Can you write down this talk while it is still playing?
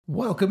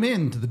Welcome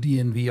in to the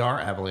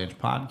DNVR Avalanche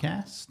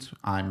podcast.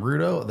 I'm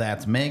Rudo.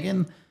 That's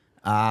Megan.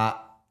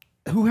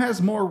 Who has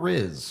more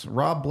Riz,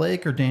 Rob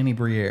Blake or Danny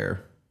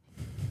Briere?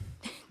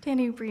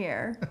 Danny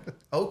Briere.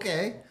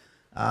 Okay.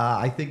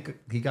 I think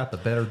he got the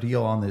better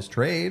deal on this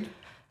trade,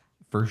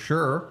 for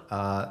sure.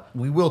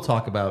 We will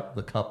talk about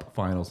the Cup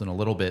finals in a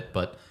little bit,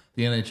 but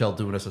the NHL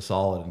doing us a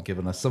solid and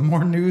giving us some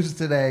more news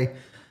today.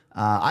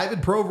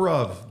 Ivan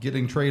Provorov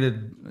getting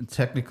traded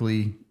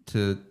technically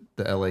to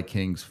the LA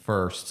Kings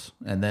first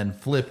and then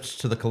flipped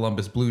to the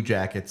Columbus Blue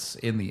Jackets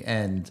in the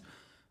end.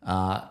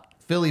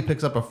 Philly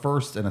picks up a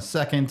first and a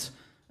second,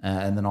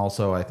 and then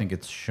also I think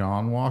it's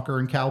Sean Walker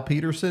and Cal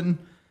Peterson.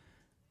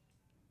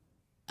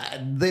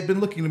 They've been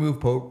looking to move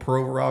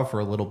Provorov for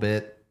a little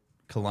bit.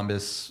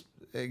 Columbus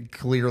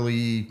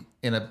clearly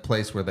in a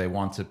place where they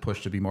want to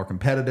push to be more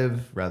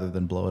competitive rather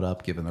than blow it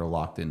up, given they're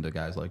locked into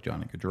guys like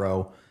Johnny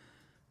Gaudreau.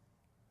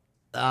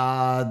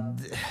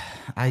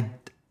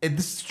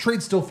 This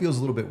trade still feels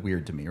a little bit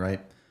weird to me, right?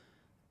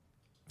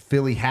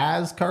 Philly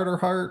has Carter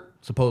Hart.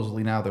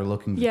 Supposedly now they're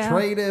looking to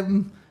trade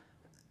him.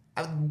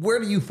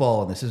 Where do you fall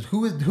on this?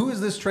 Who is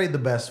this trade the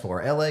best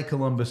for? LA,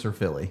 Columbus, or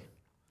Philly?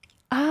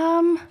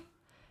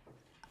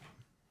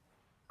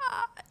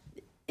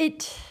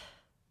 It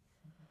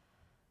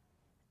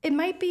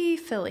might be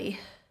Philly.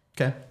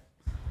 Okay.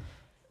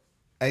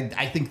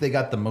 I think they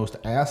got the most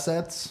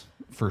assets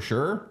for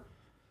sure.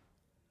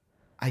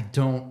 I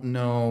don't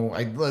know.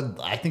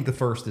 I think the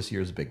first this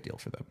year is a big deal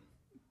for them.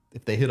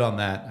 If they hit on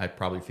that, I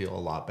probably feel a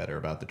lot better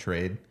about the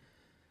trade.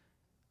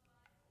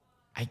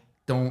 I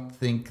don't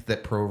think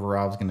that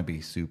Provorov's going to be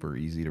super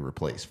easy to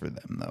replace for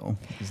them, though,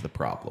 is the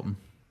problem.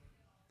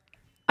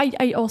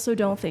 I also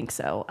don't think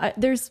so. I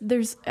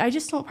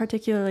just don't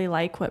particularly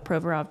like what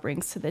Provorov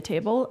brings to the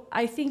table.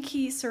 I think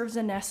he serves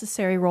a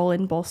necessary role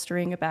in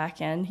bolstering a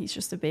back end. He's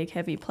just a big,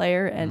 heavy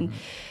player, and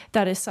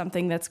that is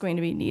something that's going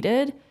to be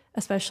needed,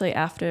 especially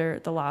after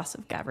the loss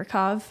of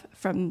Gavrikov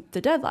from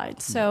the deadline.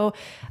 So,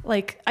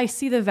 I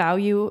see the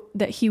value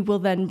that he will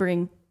then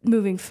bring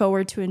moving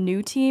forward to a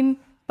new team,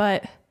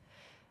 but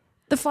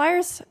the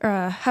Flyers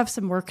have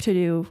some work to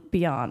do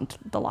beyond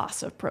the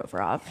loss of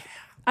Provorov.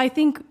 I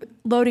think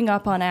loading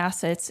up on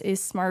assets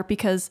is smart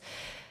because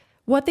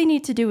what they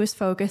need to do is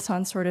focus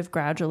on sort of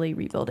gradually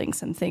rebuilding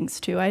some things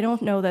too. I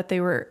don't know that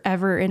they were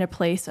ever in a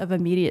place of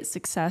immediate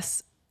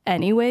success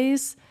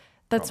anyways.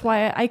 That's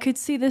why I could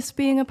see this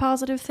being a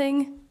positive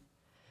thing.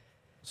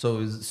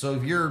 So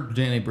if you're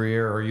Danny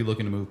Briere, are you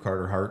looking to move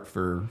Carter Hart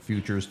for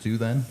futures too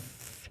then?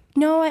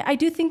 No, I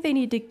do think they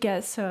need to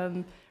get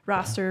some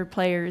roster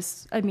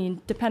players. I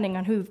mean, depending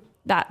on who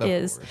that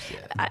is. Course,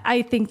 yeah.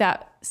 I think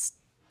that,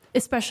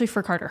 especially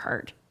for Carter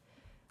Hart,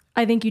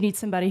 I think you need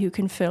somebody who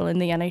can fill in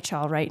the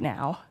NHL right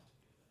now.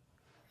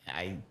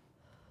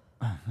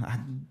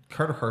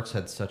 Carter Hart's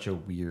had such a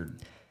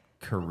weird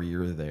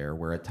career there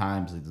where at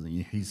times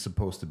he's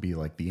supposed to be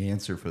like the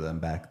answer for them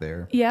back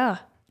there. Yeah.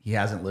 He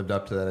hasn't lived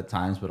up to that at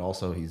times, but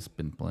also he's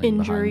been playing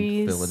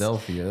Injuries behind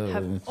Philadelphia.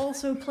 Have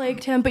also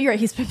plagued him, but you're right,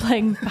 he's been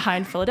playing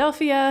behind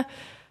Philadelphia.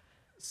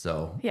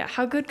 So yeah,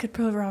 how good could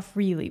Provorov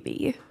really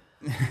be?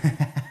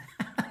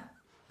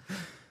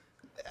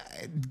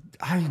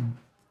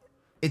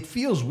 It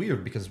feels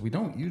weird because we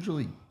don't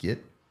usually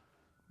get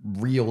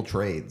real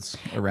trades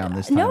around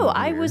this time. No,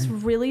 I was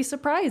really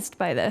surprised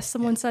by this.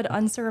 Someone said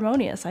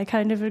unceremonious. I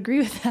kind of agree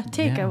with that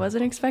take. I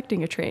wasn't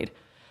expecting a trade.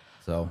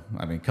 So,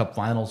 I mean, Cup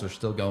finals are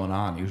still going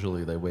on.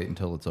 Usually they wait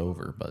until it's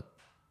over, but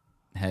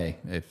hey,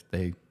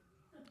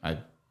 I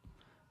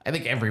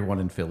think everyone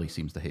in Philly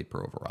seems to hate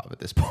Provorov at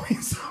this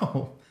point.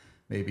 So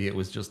maybe it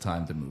was just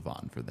time to move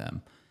on for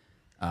them.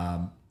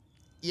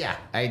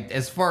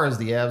 As far as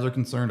the Avs are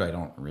concerned, I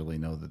don't really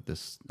know that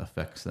this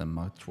affects them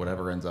much.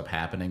 Whatever ends up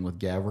happening with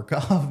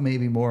Gavrikov may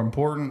be more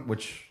important,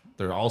 which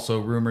there are also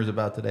rumors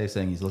about today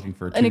saying he's looking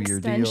for a 2-year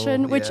deal. An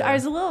extension, which I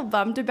was a little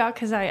bummed about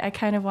because I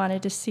kind of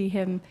wanted to see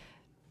him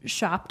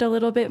shopped a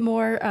little bit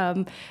more.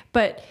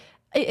 But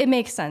it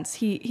makes sense.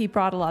 He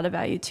brought a lot of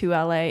value to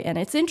LA. And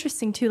it's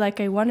interesting, too.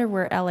 I wonder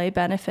where LA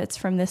benefits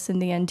from this in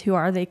the end, too.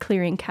 Are they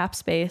clearing cap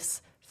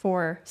space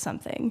for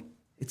something?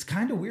 It's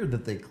kind of weird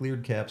that they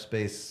cleared cap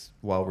space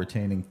while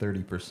retaining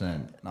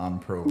 30%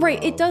 on Provorov.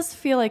 Right. It does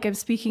feel like I'm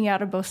speaking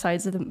out of both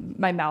sides of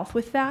my mouth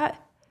with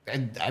that.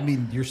 I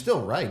mean, you're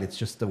still right. It's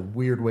just a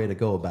weird way to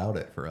go about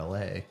it for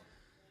LA.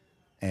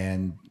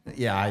 And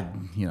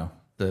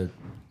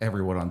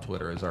everyone on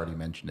Twitter has already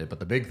mentioned it, but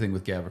the big thing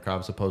with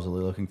Gavrikov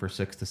supposedly looking for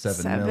 $6 to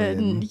 $7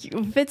 million.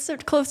 If it's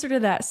closer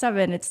to that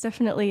 7, it's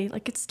definitely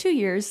it's 2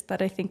 years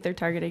that I think they're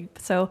targeting.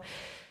 So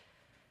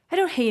I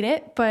don't hate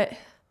it, but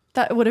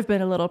that would have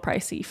been a little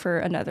pricey for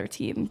another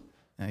team.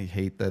 I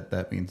hate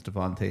that means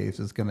Devon Toews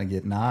is going to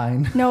get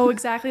 9. No,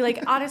 exactly.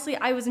 Honestly,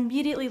 I was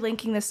immediately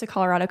linking this to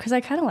Colorado because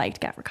I kind of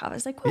liked Gavrikov. I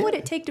was like, what would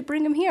it take to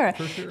bring him here?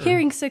 For sure.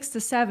 Hearing 6 to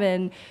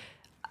 7,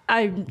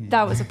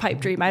 that was a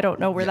pipe dream. I don't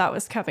know where that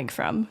was coming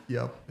from.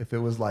 Yep. If it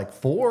was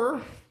 4,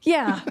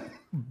 yeah,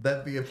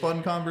 that'd be a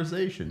fun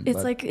conversation.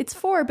 It's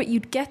 4, but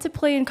you'd get to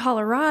play in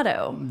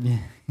Colorado.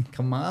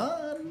 Come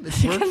on.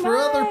 It's worked for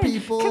other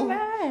people. Come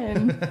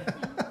on.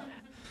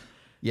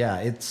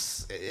 Yeah,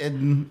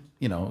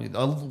 you know,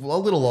 a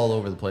little all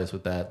over the place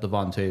with that.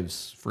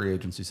 Devontae's free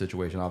agency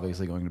situation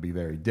obviously going to be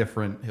very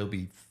different. He'll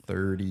be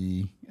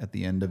 30 at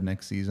the end of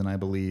next season, I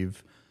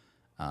believe,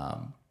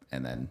 and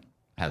then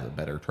has a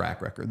better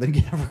track record than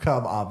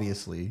Gavrikov,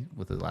 obviously,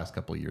 with the last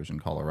couple of years in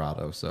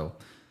Colorado. So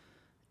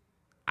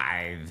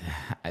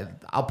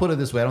I'll put it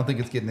this way. I don't think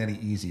it's getting any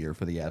easier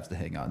for the Avs to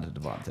hang on to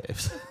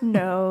Devontae.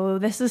 No,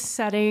 this is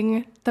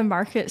setting the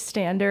market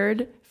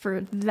standard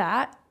for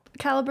that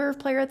caliber of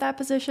player at that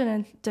position,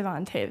 and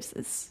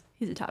Devontae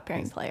he's a top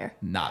pairing player.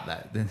 Not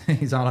that.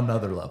 He's on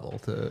another level,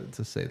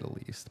 to say the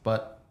least.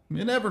 But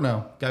you never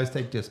know. Guys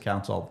take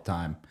discounts all the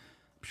time.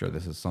 I'm sure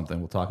this is something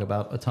we'll talk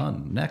about a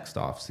ton next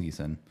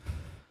offseason.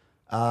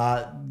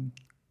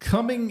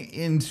 Coming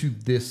into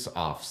this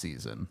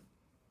offseason,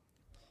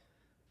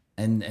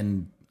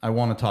 and I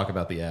want to talk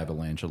about the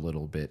Avalanche a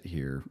little bit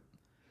here.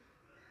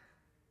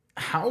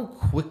 How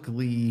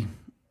quickly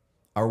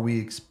are we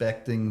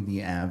expecting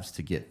the Avs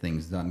to get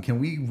things done? Can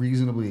we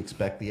reasonably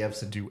expect the Avs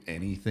to do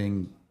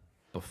anything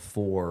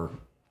before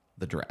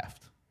the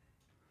draft?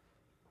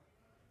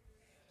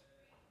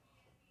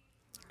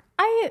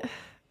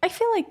 I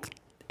feel like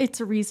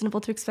it's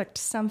reasonable to expect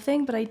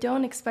something, but I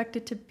don't expect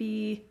it to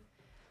be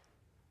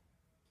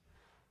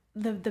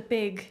the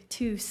big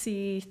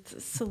 2C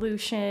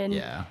solution.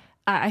 Yeah.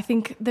 I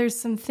think there's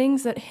some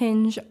things that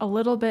hinge a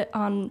little bit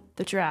on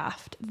the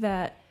draft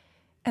and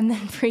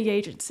then free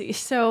agency.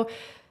 So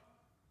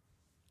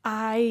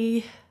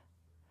I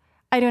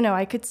don't know.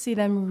 I could see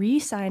them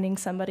re-signing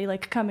somebody,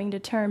 like coming to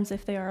terms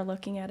if they are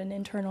looking at an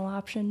internal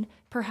option,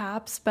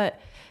 perhaps. But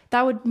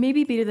that would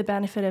maybe be to the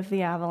benefit of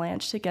the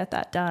Avalanche to get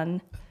that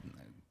done.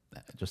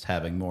 Just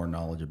having more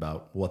knowledge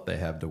about what they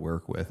have to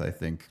work with, I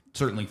think,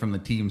 certainly from the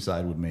team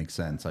side would make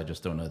sense. I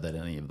just don't know that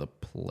any of the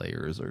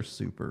players are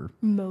super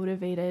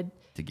motivated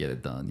to get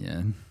it done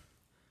yet.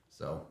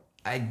 So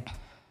I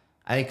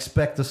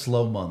expect a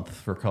slow month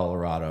for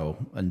Colorado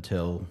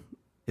until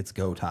it's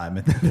go time,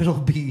 and then it'll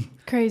be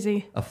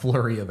crazy, a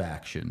flurry of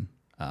action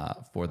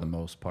for the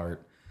most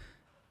part.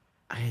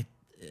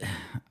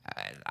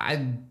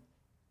 I'm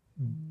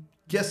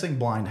guessing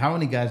blind. How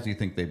many guys do you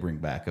think they bring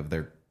back of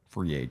their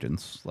free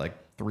agents? Like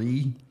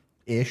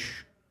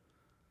 3-ish?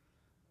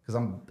 Because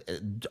I'm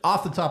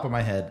off the top of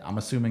my head, I'm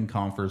assuming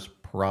Confer's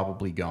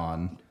probably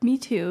gone. Me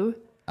too.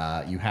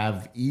 You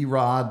have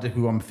Erod,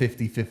 who I'm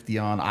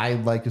 50-50 on.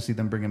 I'd like to see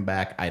them bring him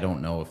back. I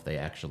don't know if they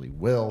actually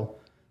will.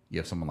 You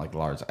have someone like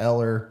Lars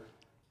Eller,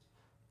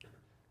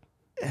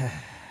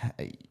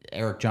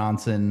 Eric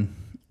Johnson.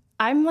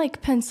 I'm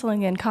like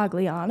penciling in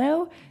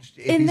Cogliano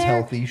in he's there.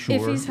 Healthy, sure.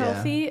 If he's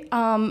healthy.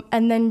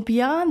 And then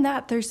beyond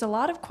that, there's a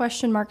lot of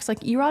question marks.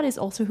 Like Erod is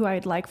also who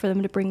I'd like for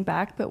them to bring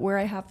back. But where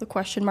I have the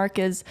question mark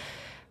is,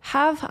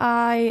 have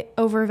I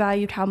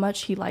overvalued how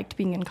much he liked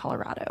being in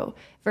Colorado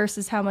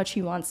versus how much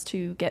he wants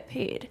to get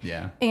paid?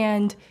 Yeah.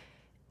 And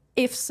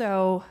if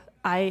so,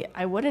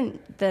 I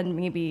wouldn't then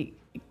maybe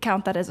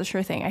count that as a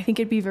sure thing. I think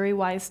it'd be very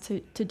wise to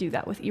do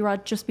that with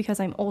Erod, just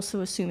because I'm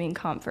also assuming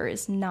Comfer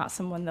is not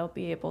someone they'll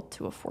be able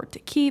to afford to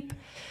keep.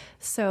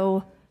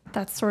 So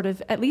that's sort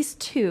of at least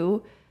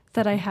two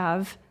that I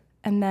have.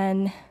 And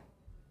then...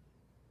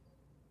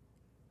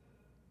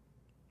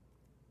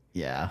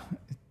 Yeah.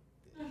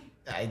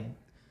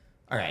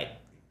 All right.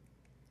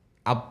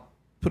 I'll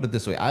put it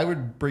this way. I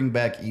would bring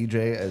back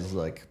EJ as,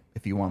 like,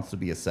 if he wants to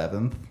be a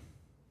seventh.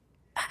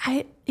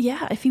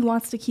 If he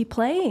wants to keep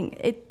playing.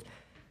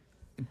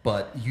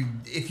 But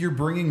if you're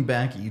bringing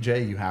back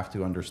EJ, you have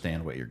to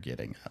understand what you're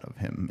getting out of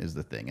him is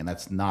the thing. And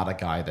that's not a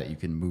guy that you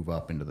can move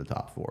up into the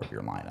top 4 of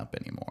your lineup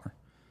anymore.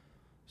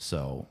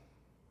 So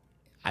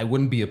I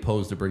wouldn't be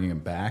opposed to bringing him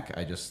back.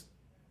 I just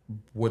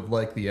would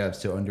like the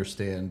Avs to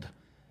understand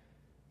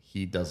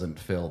he doesn't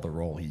fill the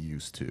role he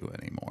used to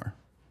anymore.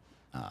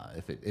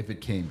 If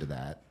it came to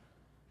that.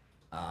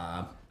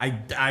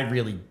 I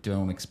really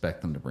don't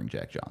expect them to bring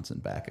Jack Johnson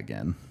back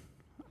again.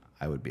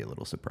 I would be a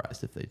little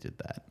surprised if they did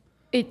that.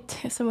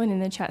 Someone in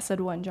the chat said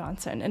one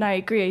Johnson, and I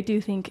agree. I do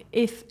think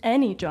if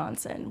any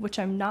Johnson, which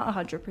I'm not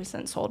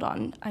 100% sold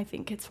on, I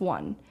think it's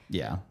one.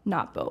 Yeah.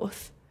 Not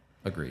both.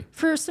 Agree.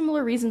 For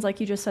similar reasons, like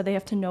you just said, they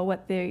have to know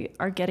what they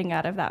are getting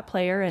out of that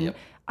player. And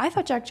I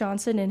thought Jack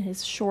Johnson in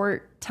his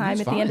short time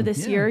at the end of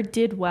this year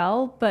did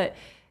well, but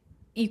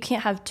you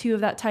can't have two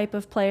of that type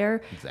of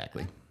player.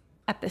 Exactly.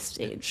 At this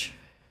stage.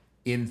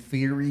 In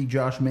theory,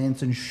 Josh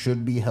Manson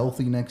should be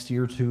healthy next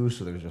year too,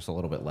 so there's just a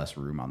little bit less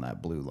room on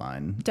that blue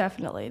line.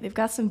 Definitely. They've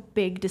got some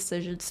big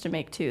decisions to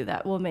make too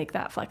that will make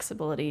that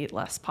flexibility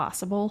less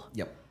possible.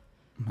 Yep.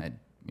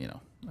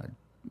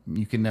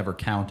 You can never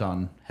count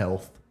on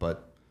health,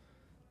 but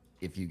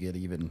if you get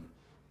even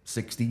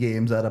 60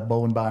 games out of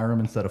Bowen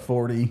Byram instead of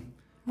 40.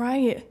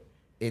 Right.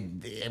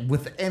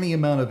 With any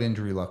amount of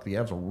injury luck, the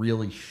Avs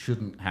really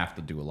shouldn't have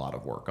to do a lot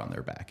of work on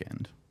their back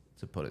end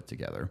to put it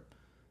together.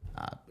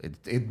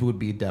 It would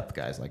be depth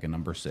guys like a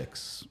number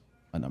 6,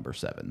 a number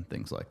 7,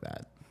 things like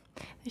that.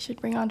 They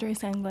should bring Andre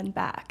Sanglin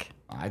back.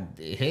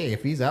 Hey,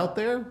 if he's out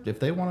there,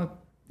 if he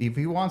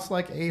wants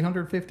like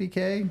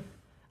 $850K,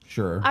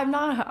 Sure.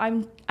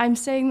 I'm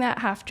saying that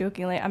half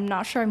jokingly. I'm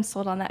not sure I'm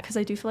sold on that because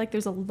I do feel like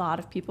there's a lot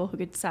of people who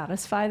could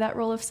satisfy that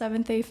role of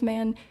 7th, 8th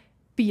man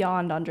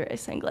beyond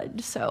Andreas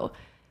Englund. So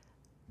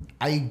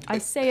I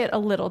say it a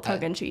little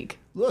tongue in cheek.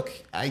 Look,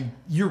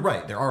 you're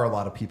right. There are a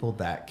lot of people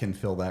that can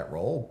fill that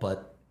role,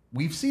 but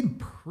we've seen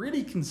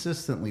pretty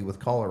consistently with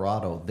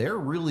Colorado, they're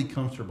really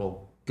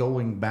comfortable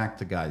going back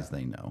to guys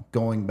they know,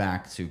 going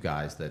back to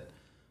guys that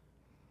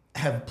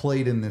have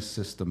played in this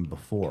system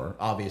before.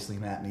 Obviously,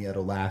 Matt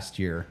Nieto last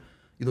year.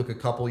 You look a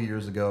couple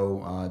years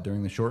ago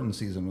during the shortened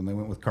season when they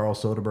went with Carl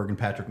Soderberg and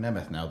Patrick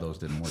Nemeth. Now, those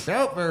didn't work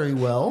out very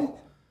well,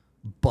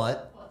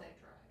 but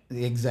they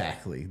tried.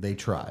 Exactly, they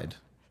tried.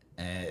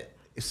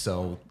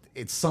 So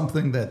it's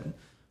something that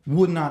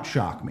would not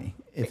shock me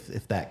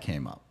if that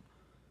came up.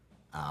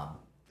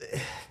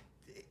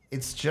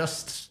 It's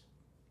just,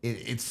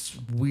 it's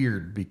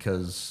weird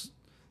because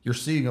you're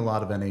seeing a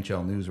lot of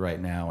NHL news right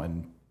now,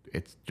 and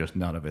it's just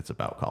none of it's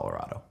about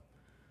Colorado.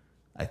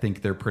 I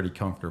think they're pretty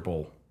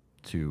comfortable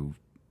to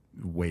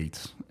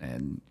wait,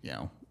 and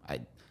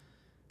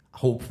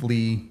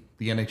hopefully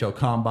the NHL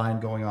Combine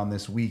going on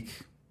this week.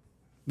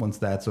 Once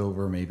that's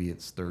over, maybe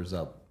it stirs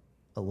up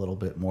a little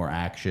bit more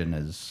action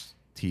as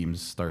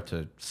teams start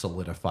to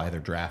solidify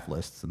their draft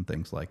lists and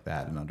things like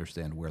that, and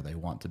understand where they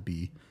want to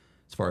be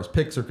as far as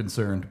picks are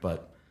concerned.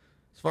 But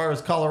as far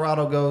as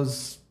Colorado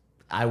goes,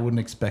 I wouldn't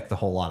expect a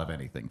whole lot of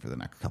anything for the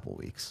next couple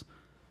weeks.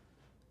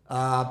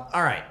 All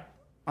right.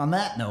 On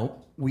that note,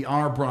 we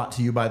are brought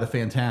to you by the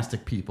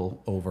fantastic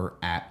people over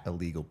at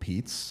Illegal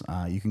Pete's.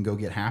 You can go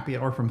get happy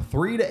hour from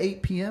 3 to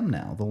 8 p.m.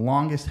 now, the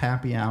longest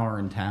happy hour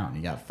in town.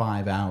 You got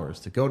 5 hours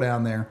to go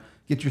down there,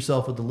 get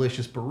yourself a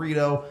delicious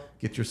burrito,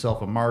 get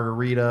yourself a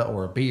margarita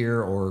or a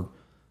beer, or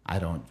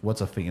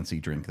what's a fancy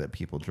drink that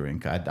people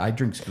drink? I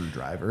drink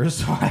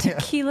screwdrivers.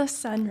 Tequila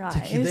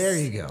Sunrise. There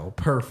you go.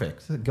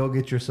 Perfect. Go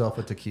get yourself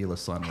a Tequila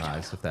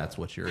Sunrise if that's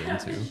what you're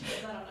into.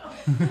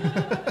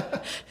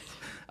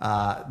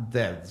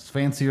 That's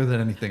fancier than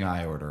anything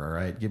I order. All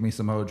right, give me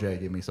some OJ,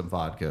 give me some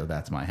vodka.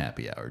 That's my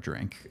happy hour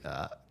drink.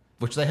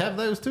 Which they have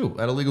those too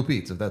at Illegal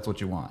Pete's if that's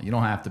what you want. You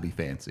don't have to be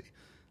fancy.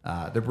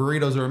 Their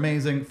burritos are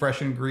amazing,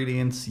 fresh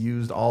ingredients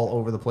used all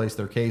over the place.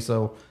 Their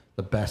queso,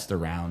 the best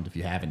around. If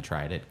you haven't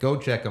tried it, go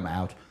check them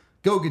out.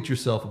 Go get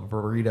yourself a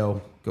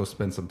burrito. Go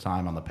spend some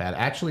time on the pad.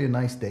 Actually, a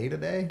nice day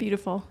today.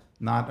 Beautiful.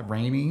 Not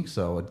rainy,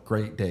 so a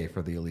great day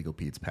for the Illegal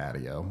Pete's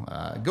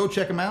patio. Go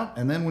check them out,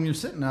 and then when you're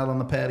sitting out on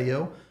the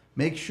patio,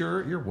 make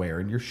sure you're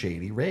wearing your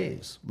Shady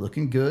Rays.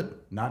 Looking good,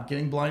 not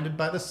getting blinded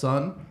by the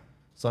sun.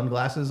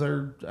 Sunglasses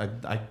are,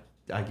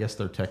 I guess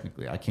they're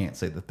technically, I can't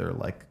say that they're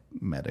like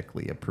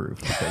medically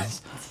approved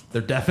because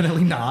they're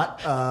definitely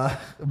not.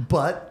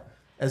 But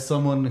as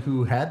someone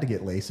who had to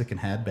get LASIK and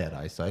had bad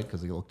eyesight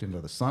because he looked into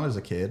the sun as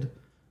a kid,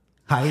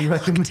 highly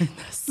recommend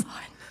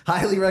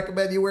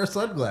you wear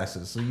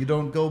sunglasses so you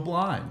don't go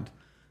blind.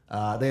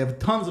 They have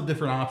tons of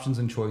different options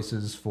and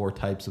choices for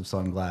types of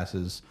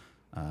sunglasses.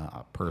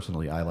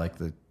 Personally, I like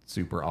the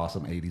super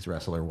awesome 80s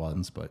wrestler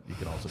ones, but you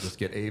can also just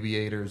get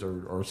aviators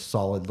or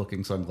solid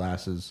looking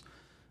sunglasses.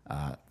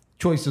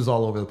 Choices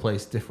all over the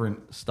place,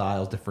 different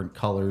styles, different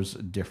colors,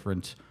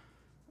 different,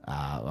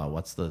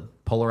 what's the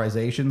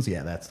polarizations?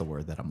 Yeah, that's the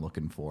word that I'm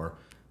looking for.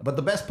 But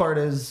the best part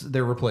is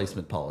their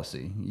replacement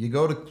policy. You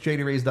go to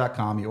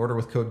shadyrays.com, you order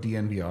with code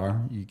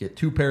DNVR, you get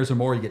 2 pairs or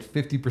more, you get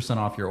 50%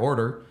 off your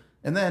order.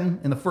 And then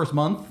in the first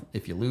month,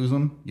 if you lose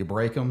them, you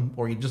break them,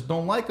 or you just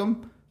don't like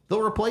them,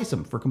 they'll replace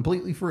them for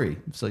completely free.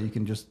 So you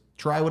can just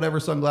try whatever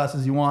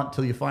sunglasses you want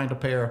till you find a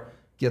pair,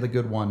 get a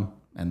good one,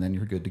 and then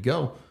you're good to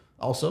go.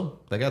 Also,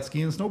 they got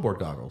ski and snowboard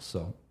goggles,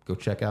 so go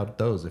check out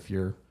those if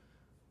you're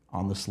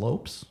on the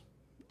slopes.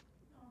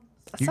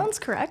 That sounds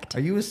correct. Are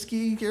you a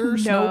skier,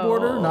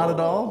 snowboarder? Not at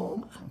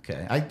all?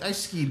 Okay. I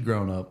skied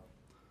growing up.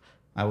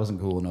 I wasn't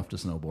cool enough to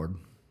snowboard,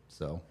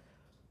 so...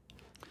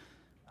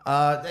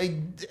 A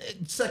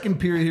second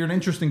period here, an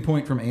interesting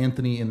point from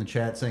Anthony in the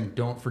chat saying,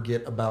 don't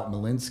forget about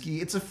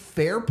Malinsky. It's a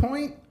fair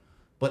point,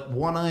 but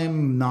one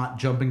I'm not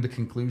jumping to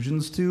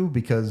conclusions to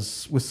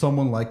because with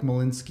someone like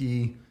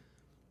Malinsky,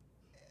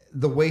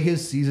 the way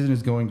his season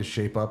is going to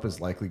shape up is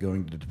likely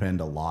going to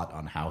depend a lot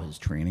on how his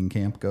training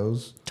camp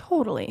goes.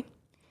 Totally.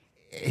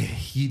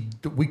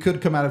 We could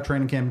come out of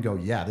training camp and go,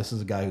 yeah, this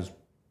is a guy who's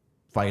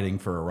fighting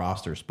for a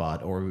roster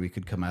spot, or we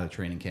could come out of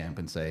training camp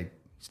and say,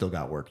 still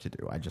got work to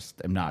do. I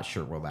just am not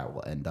sure where that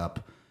will end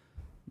up.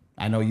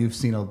 I know you've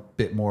seen a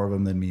bit more of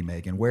him than me,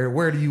 Megan.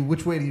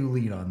 Which way do you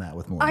lean on that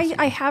with Malinsky?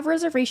 I have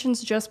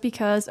reservations just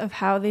because of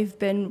how they've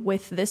been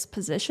with this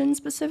position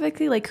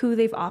specifically. Like who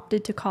they've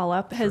opted to call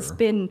up has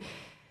been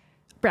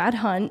Brad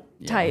Hunt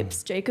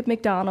types, Jacob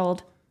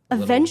McDonald.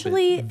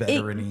 Eventually,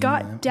 it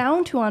got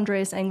down to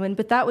Andreas Englund,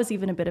 but that was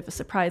even a bit of a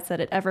surprise that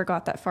it ever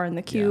got that far in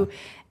the queue. Yeah.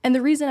 And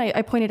the reason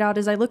I pointed out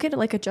is I look at it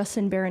like a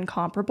Justin Barron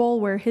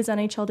comparable, where his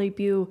NHL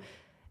debut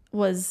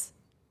was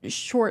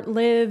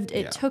short-lived.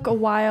 It took a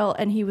while,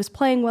 and he was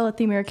playing well at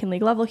the American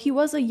League level. He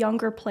was a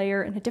younger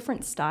player and a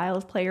different style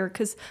of player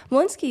because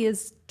Malinsky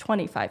is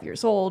 25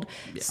 years old.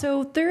 Yeah.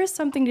 So there is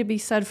something to be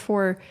said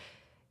for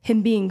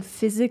him being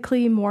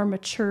physically more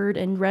matured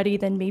and ready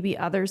than maybe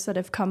others that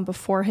have come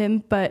before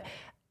him. But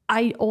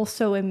I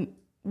also am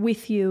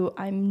with you.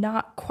 I'm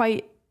not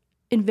quite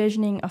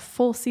envisioning a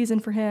full season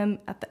for him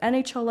at the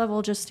NHL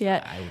level just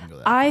yet. I wouldn't go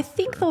that I far,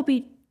 think they'll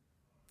be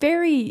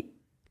very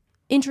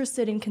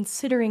interested in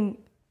considering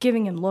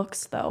giving him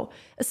looks, though,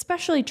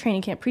 especially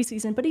training camp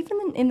preseason. But even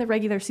in the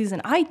regular season,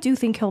 I do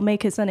think he'll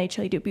make his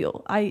NHL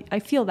debut. I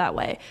feel that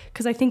way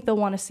because I think they'll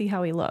want to see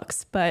how he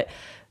looks. But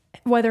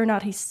whether or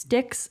not he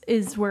sticks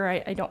is where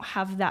I don't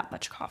have that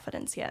much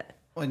confidence yet.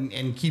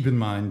 And keep in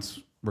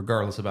mind,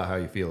 regardless about how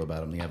you feel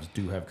about him, the Avs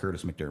do have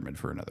Curtis McDermott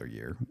for another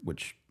year,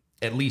 which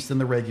at least in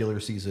the regular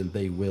season,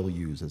 they will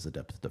use as a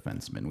depth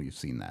defenseman. We've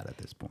seen that at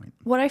this point.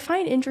 What I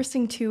find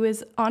interesting, too,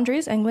 is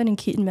Andreas Englund and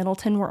Keaton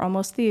Middleton were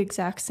almost the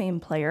exact same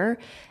player.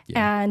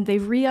 Yeah. And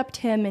they've re-upped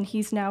him, and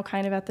he's now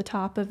kind of at the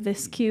top of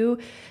this queue.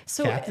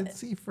 So,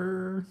 captaincy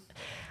for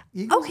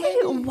Eagles, okay,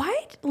 maybe?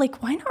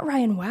 why not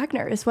Ryan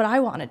Wagner is what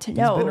I wanted to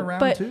know. He's been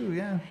around, too,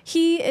 yeah.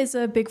 He is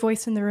a big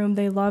voice in the room.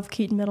 They love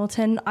Keaton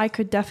Middleton. I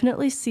could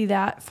definitely see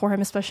that for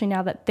him, especially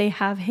now that they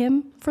have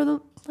him for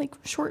the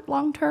short,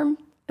 long term.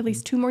 At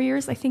least 2 more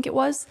years, I think it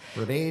was.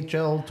 For the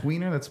AHL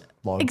tweener, that's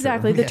long.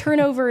 Exactly. The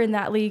turnover in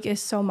that league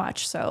is so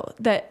much so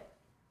that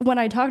when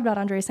I talked about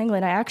Andreas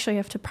Englund, I actually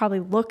have to probably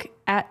look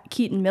at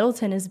Keaton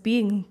Middleton as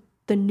being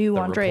the new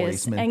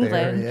Andreas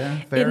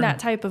Englund in that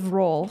type of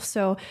role.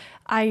 So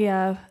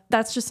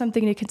that's just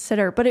something to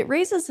consider. But it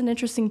raises an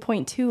interesting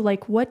point too.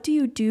 Like, what do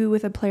you do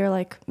with a player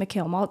like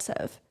Mikhail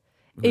Maltsev?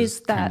 Is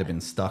that kind of been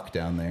stuck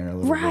down there a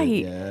little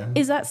bit? Yeah.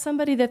 Is that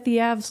somebody that the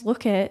Avs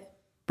look at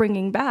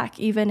bringing back,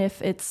 even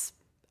if it's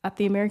at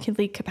the American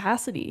League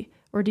capacity?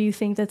 Or do you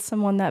think that's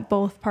someone that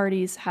both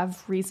parties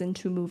have reason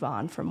to move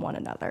on from one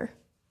another?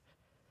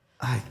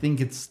 I think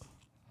it's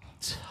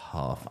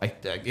tough.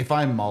 If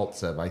I'm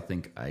Maltsev, I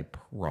think I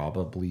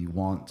probably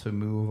want to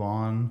move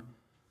on.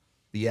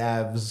 The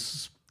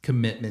Avs'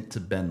 commitment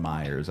to Ben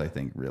Myers, I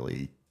think,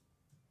 really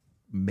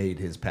made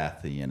his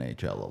path to the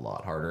NHL a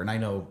lot harder. And I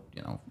know,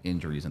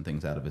 injuries and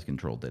things out of his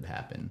control did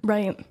happen.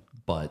 Right.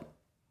 But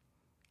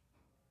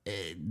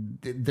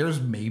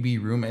there's maybe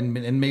room,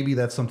 and maybe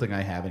that's something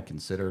I haven't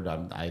considered.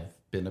 I've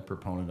been a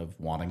proponent of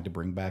wanting to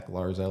bring back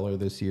Lars Eller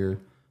this year.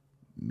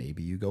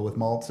 Maybe you go with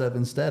Maltsev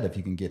instead if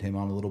you can get him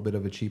on a little bit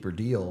of a cheaper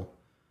deal.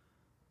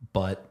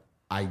 But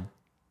I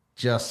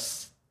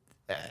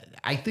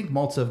think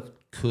Maltsev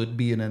could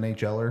be an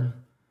NHLer,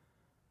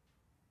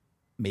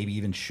 maybe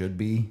even should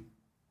be.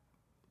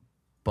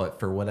 But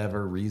for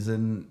whatever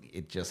reason,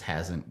 it just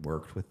hasn't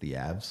worked with the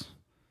Avs.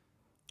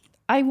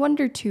 I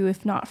wonder, too,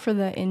 if not for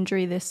the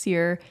injury this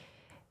year,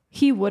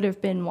 he would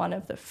have been one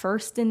of the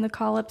first in the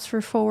call-ups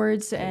for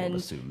forwards. I would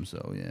assume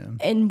so, yeah.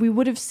 And we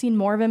would have seen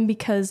more of him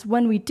because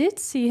when we did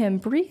see him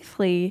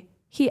briefly,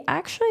 he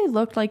actually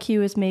looked like he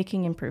was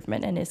making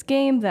improvement in his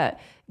game that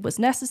was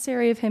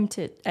necessary of him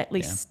to at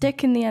least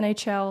stick in the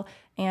NHL.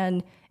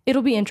 And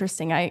it'll be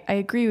interesting. I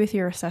agree with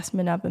your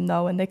assessment of him,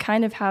 though, and they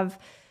kind of have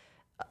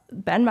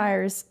Ben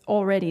Myers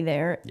already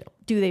there. Yep.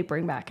 Do they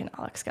bring back an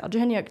Alex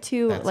Galchenyuk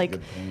too? That's a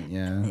good point.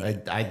 Yeah,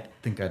 I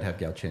think I'd have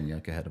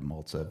Galchenyuk ahead of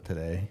Maltsev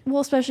today.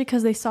 Well, especially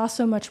because they saw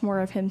so much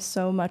more of him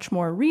so much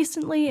more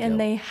recently,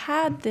 and they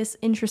had this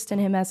interest in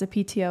him as a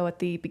PTO at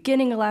the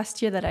beginning of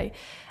last year that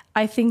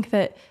I think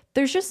that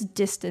there's just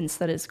distance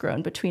that has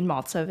grown between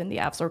Maltsev and the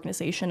Avs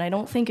organization. I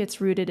don't think it's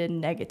rooted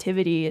in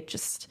negativity. It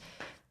just,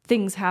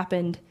 things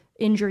happened,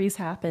 injuries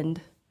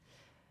happened.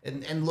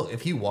 And look,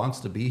 if he wants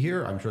to be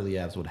here, I'm sure the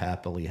Avs would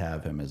happily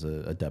have him as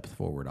a depth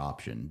forward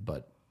option.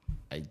 But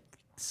I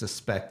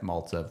suspect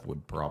Maltsev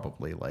would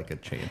probably like a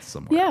chance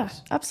somewhere else.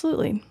 Yeah,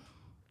 absolutely.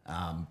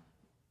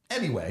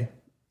 Anyway,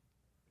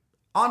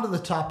 on to the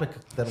topic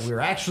that we're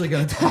actually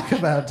going to talk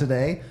about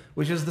today,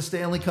 which is the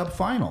Stanley Cup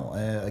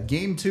Final.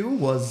 Game 2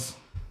 was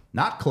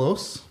not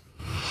close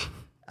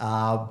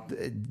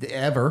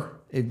ever.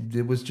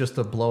 It was just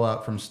a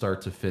blowout from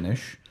start to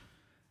finish.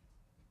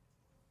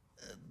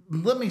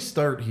 Let me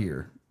start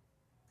here.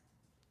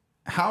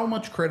 How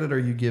much credit are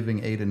you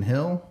giving Adin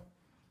Hill?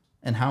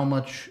 And how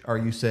much are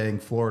you saying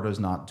Florida's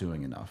not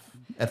doing enough?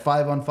 At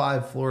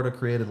 5-on-5, Florida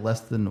created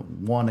less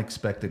than one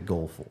expected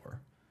goal for.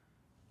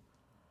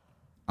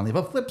 On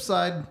the flip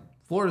side,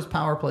 Florida's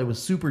power play was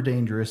super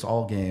dangerous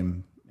all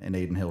game, and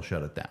Adin Hill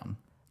shut it down.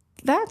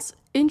 That's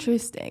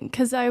interesting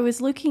because I was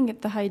looking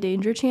at the high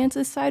danger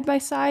chances side by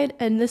side,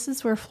 and this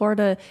is where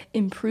Florida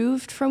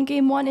improved from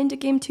game 1 into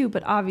game 2,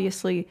 but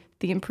obviously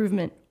the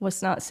improvement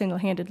was not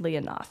single-handedly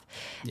enough.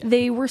 Yeah.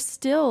 They were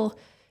still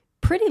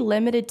pretty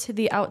limited to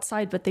the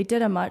outside, but they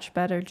did a much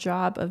better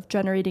job of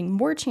generating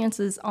more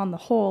chances on the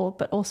whole,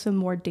 but also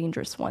more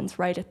dangerous ones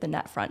right at the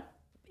net front.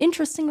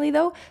 Interestingly,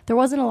 though, there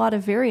wasn't a lot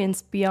of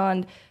variance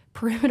beyond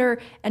perimeter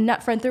and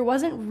net front. There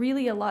wasn't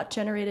really a lot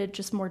generated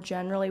just more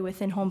generally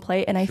within home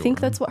plate, and I think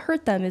that's what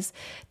hurt them is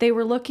they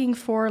were looking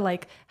for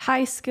like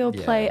high skill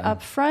play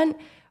up front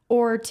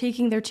or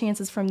taking their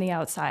chances from the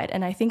outside,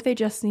 and I think they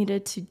just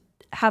needed to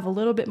have a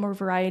little bit more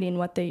variety in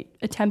what they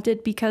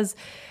attempted because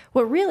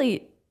what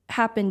really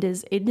happened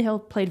is Adin Hill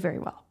played very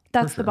well.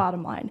 That's the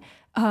bottom line.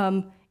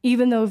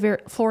 even though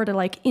Florida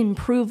like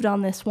improved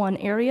on this one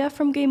area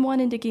from game 1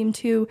 into game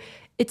 2,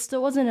 it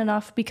still wasn't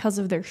enough because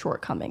of their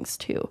shortcomings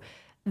too.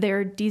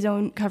 Their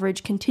D-zone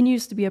coverage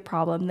continues to be a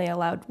problem. They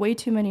allowed way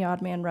too many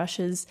odd man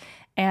rushes,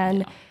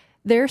 and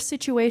their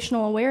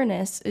situational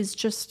awareness is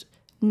just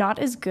not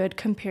as good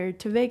compared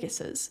to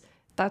Vegas's.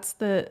 That's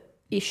the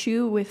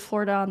issue with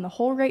Florida on the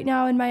whole right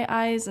now in my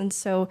eyes. And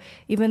so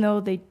even though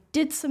they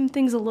did some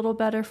things a little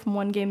better from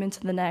one game into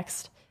the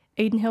next,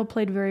 Adin Hill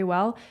played very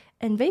well,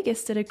 and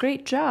Vegas did a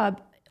great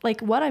job. Like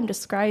what I'm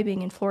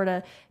describing in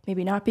Florida,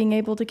 maybe not being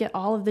able to get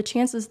all of the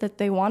chances that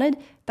they wanted,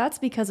 that's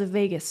because of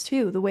Vegas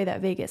too, the way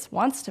that Vegas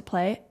wants to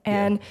play.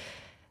 And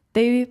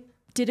they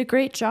did a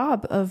great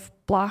job of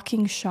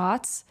blocking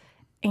shots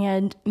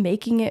and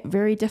making it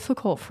very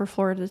difficult for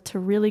Florida to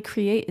really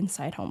create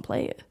inside home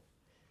plate.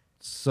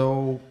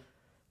 So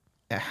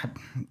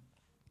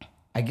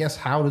I guess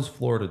how does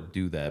Florida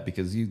do that?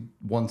 Because you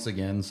once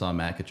again saw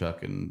Matt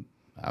Tkachuk and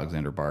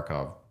Alexander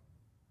Barkov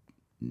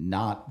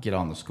not get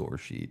on the score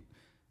sheet.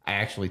 I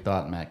actually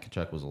thought Matt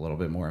Tkachuk was a little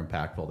bit more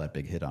impactful. That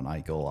big hit on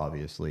Eichel,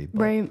 obviously.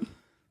 But right.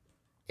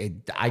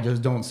 I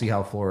just don't see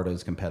how Florida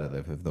is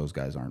competitive if those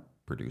guys aren't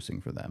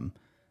producing for them.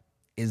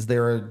 Is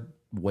there a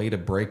way to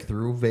break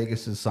through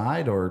Vegas's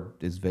side, or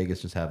does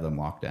Vegas just have them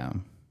locked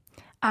down?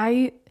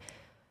 I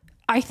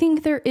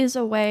think there is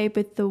a way,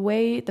 but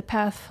the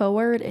path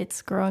forward,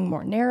 it's growing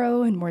more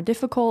narrow and more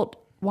difficult,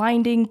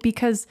 winding,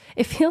 because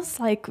it feels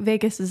like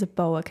Vegas is a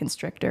boa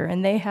constrictor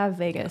and they have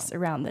Vegas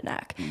around the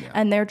neck,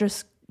 and they're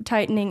just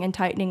tightening and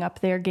tightening up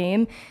their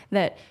game.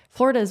 That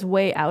Florida's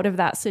way out of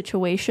that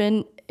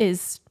situation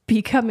is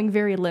becoming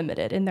very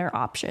limited in their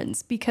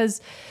options,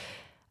 because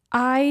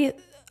I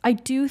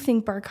do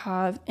think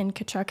Barkov and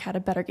Tkachuk had a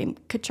better game.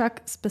 Tkachuk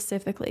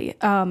specifically,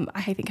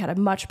 I think had a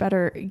much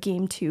better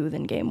game 2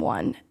 than game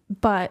 1,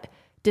 but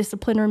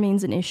discipline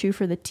remains an issue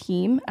for the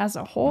team as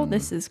a whole.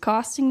 This is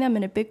costing them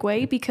in a big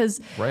way,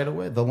 because right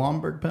away, the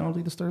Lomberg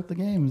penalty to start the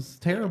game is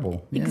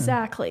terrible. Yeah.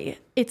 Exactly.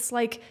 It's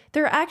like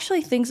there are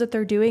actually things that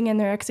they're doing in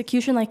their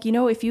execution. Like,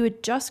 if you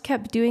had just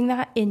kept doing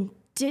that and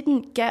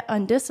didn't get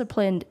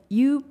undisciplined,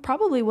 you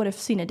probably would have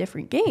seen a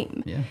different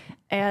game. Yeah.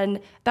 And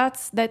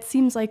that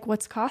seems like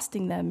what's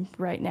costing them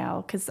right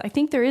now, because I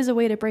think there is a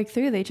way to break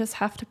through. They just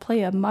have to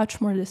play a much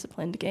more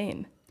disciplined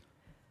game.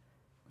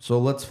 So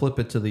let's flip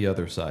it to the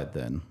other side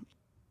then.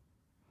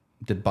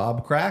 Did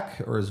Bob crack,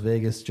 or is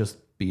Vegas just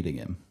beating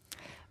him?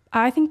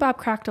 I think Bob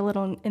cracked a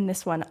little in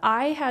this one.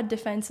 I had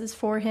defenses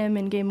for him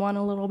in game 1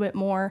 a little bit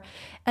more.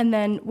 And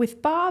then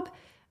with Bob,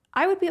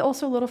 I would be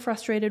also a little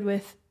frustrated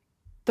with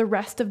the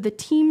rest of the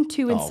team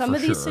too. In some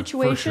of these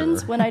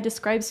situations, when I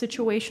describe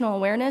situational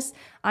awareness,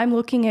 I'm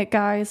looking at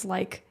guys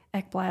like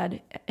Ekblad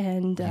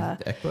and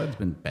Ekblad's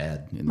been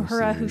bad in this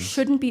Mahura, series, who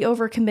shouldn't be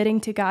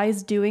overcommitting to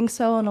guys doing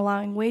so and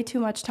allowing way too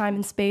much time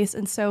and space.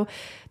 And so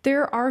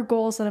there are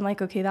goals that I'm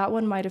like, okay, that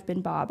one might have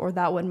been Bob, or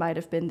that one might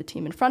have been the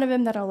team in front of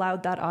him that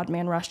allowed that odd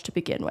man rush to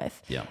begin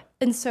with. Yeah.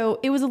 And so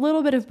it was a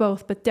little bit of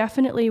both, but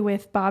definitely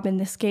with Bob in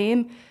this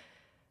game,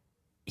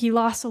 he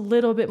lost a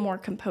little bit more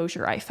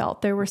composure, I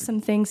felt. There were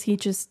some things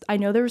I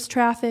know there was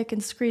traffic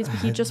and screens, but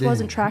he just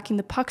wasn't tracking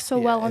the puck so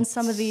well on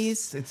some of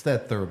these. It's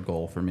that third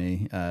goal for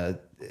me.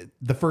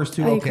 The first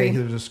two, agree.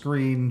 There's a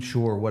screen,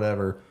 sure,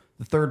 whatever.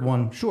 The third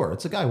one, sure,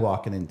 it's a guy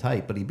walking in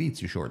tight, but he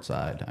beats you short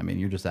side. I mean,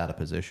 you're just out of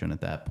position at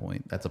that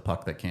point. That's a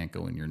puck that can't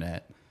go in your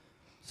net.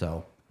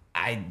 So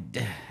I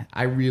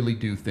really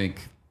do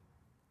think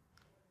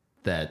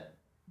that...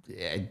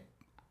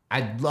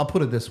 I'll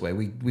put it this way.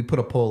 We put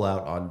a poll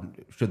out on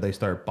should they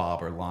start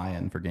Bob or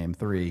Lyon for game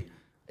 3.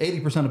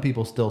 80% of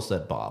people still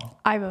said Bob.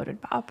 I voted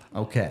Bob.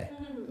 Okay.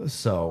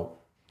 So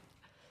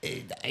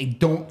I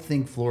don't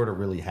think Florida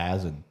really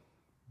has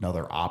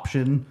another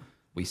option.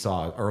 We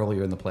saw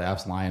earlier in the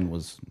playoffs, Lyon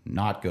was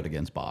not good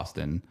against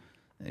Boston.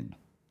 And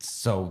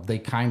so they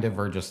kind of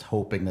are just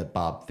hoping that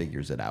Bob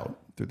figures it out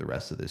through the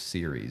rest of this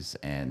series.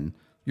 And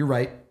you're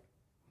right.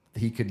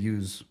 He could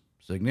use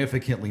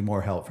significantly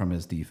more help from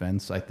his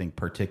defense. I think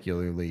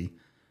particularly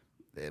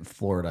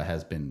Florida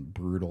has been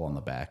brutal on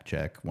the back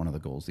check. One of the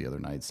goals the other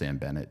night, Sam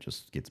Bennett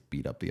just gets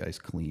beat up the ice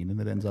clean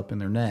and it ends up in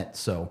their net.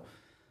 So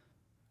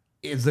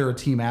is there a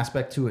team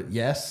aspect to it?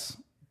 Yes,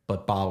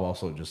 but Bob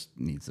also just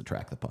needs to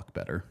track the puck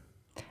better.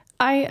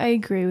 I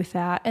agree with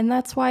that. And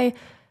that's why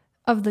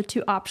of the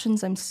two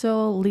options, I'm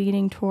still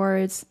leaning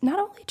towards not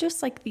only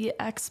just like the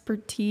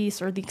expertise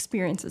or the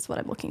experience is what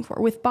I'm looking for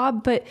with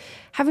Bob, but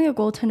having a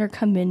goaltender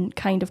come in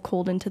kind of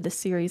cold into the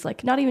series,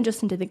 like not even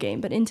just into the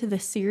game, but into the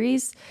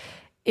series,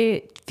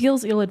 it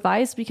feels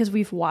ill-advised because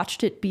we've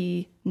watched it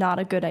be not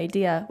a good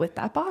idea with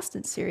that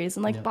Boston series.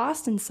 And like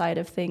Boston's side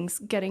of things,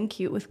 getting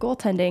cute with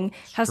goaltending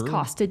has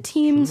costed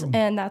teams.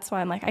 And that's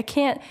why I'm like, I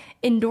can't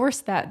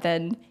endorse that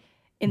then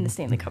in the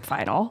Stanley Cup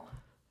final.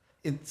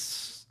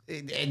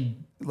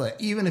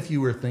 Even if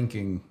you were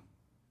thinking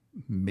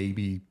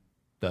maybe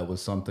that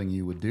was something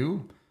you would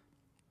do,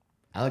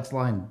 Alex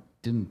Lyon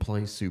didn't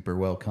play super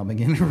well coming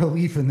in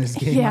relief in this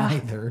game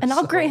either. And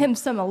I'll grant him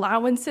some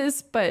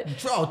allowances, but...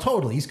 Oh,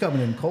 totally. He's coming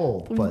in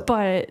cold.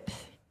 But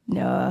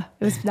no,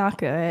 it was not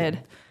good.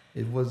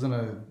 It wasn't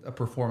a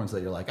performance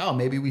that you're like, oh,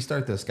 maybe we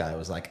start this guy. It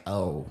was like,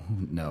 oh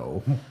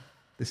no,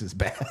 this is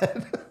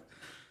bad.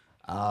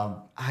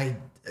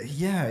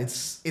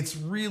 It's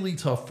really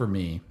tough for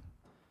me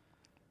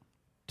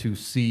to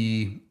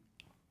see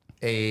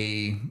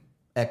a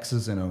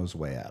X's and O's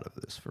way out of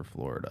this for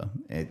Florida.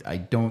 I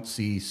don't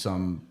see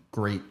some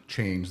great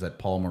change that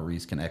Paul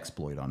Maurice can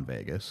exploit on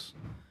Vegas.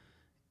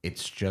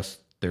 It's just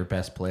their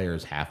best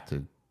players have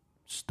to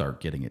start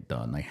getting it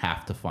done. They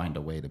have to find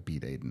a way to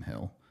beat Adin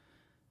Hill.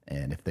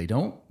 And if they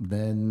don't,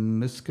 then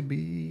this could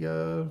be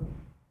a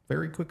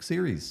very quick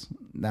series.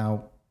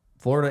 Now,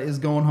 Florida is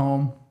going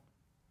home.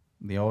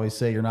 They always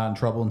say you're not in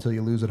trouble until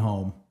you lose at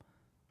home.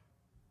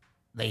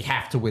 They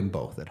have to win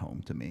both at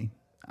home to me.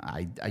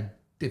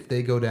 If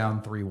they go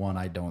down 3-1,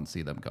 I don't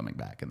see them coming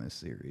back in this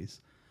series.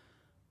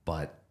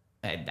 But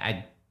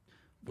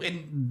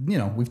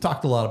we've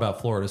talked a lot about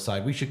Florida's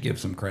side. We should give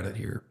some credit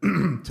here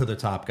to the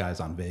top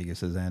guys on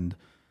Vegas's end.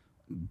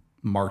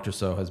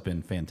 Marchessault has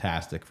been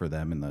fantastic for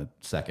them in the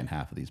second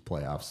half of these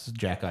playoffs.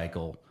 Jack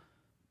Eichel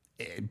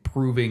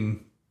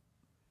proving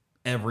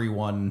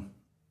everyone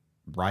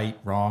right,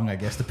 wrong, I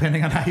guess,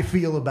 depending on how you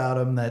feel about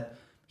him, that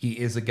he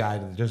is a guy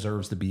that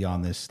deserves to be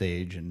on this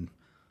stage. And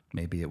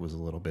maybe it was a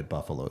little bit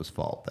Buffalo's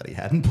fault that he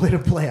hadn't played a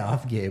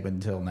playoff game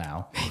until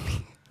now.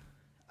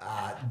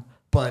 I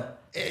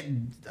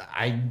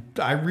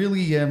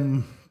really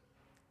am.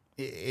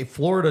 If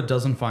Florida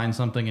doesn't find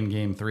something in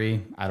Game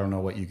 3, I don't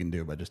know what you can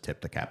do but just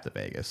tip the cap to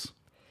Vegas.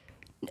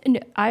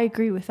 I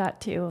agree with that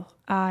too.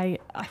 I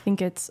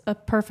think it's a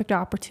perfect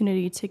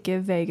opportunity to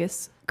give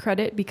Vegas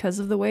credit because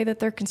of the way that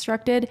they're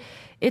constructed.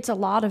 It's a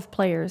lot of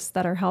players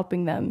that are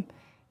helping them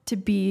to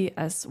be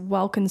as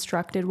well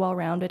constructed,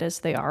 well-rounded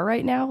as they are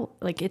right now.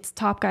 Like, it's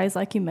top guys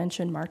like you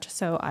mentioned,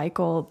 Marchessault,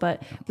 Eichel,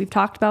 but we've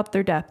talked about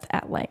their depth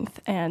at length,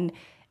 and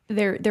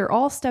they're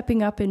all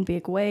stepping up in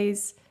big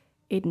ways.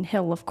 Adin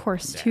Hill, of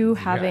course, too,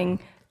 having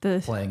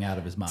the playing out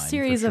of his mind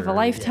series of a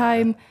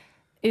lifetime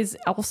is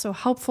also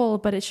helpful,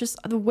 but it's just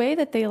the way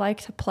that they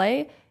like to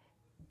play.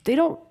 They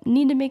don't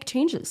need to make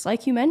changes,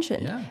 like you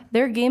mentioned. Yeah.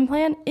 Their game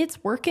plan,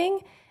 it's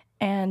working,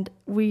 and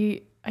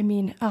we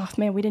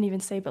didn't even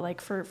say, but like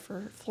for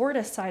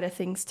Florida's side of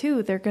things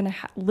too, they're going to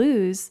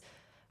lose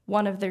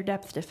one of their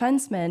depth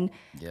defensemen.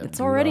 Yep, it's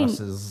already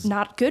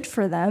not good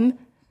for them.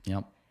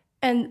 Yep.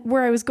 And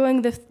where I was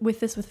going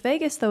with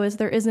Vegas, though, is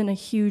there isn't a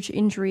huge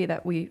injury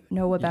that we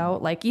know about.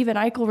 Yeah. Like, even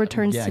Eichel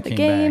returns to the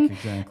game. Back,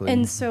 exactly.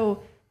 And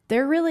so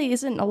there really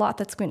isn't a lot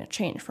that's going to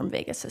change from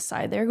Vegas'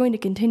 side. They're going to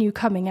continue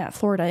coming at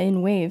Florida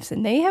in waves,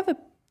 and they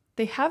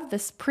have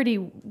this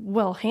pretty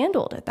well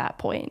handled at that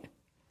point.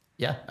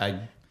 Yeah,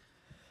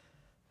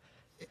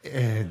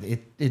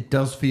 it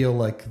does feel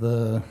like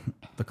the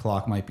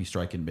clock might be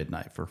striking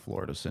midnight for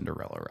Florida's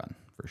Cinderella run,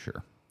 for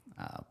sure.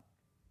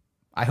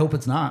 I hope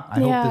it's not. I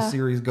hope this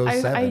series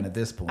goes 7 at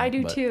this point. I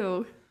do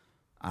too.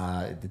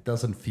 It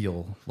doesn't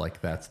feel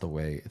like that's the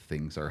way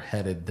things are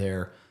headed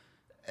there.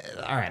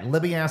 All right,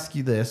 let me ask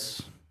you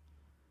this.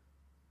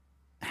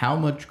 How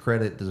much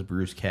credit does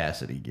Bruce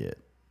Cassidy get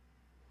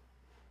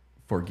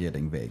for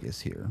getting Vegas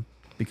here?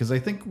 Because I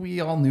think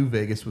we all knew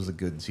Vegas was a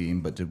good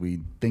team, but did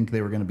we think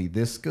they were going to be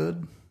this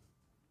good?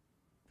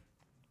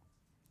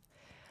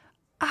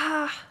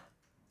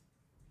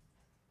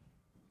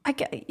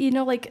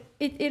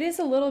 It is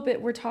a little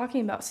bit, we're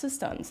talking about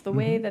systems. The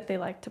way that they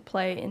like to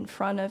play in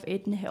front of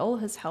Adin Hill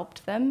has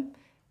helped them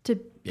to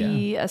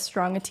be as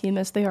strong a team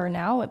as they are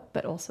now,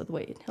 but also the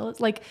way Adin Hill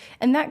is.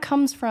 And that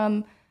comes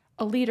from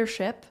a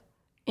leadership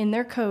in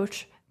their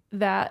coach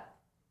that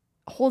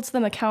holds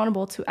them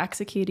accountable to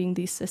executing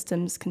these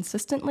systems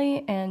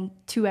consistently and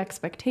to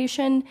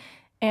expectation.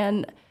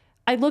 And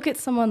I look at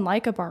someone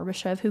like a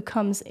Barbashev who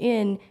comes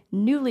in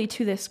newly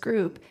to this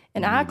group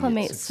and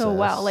acclimates so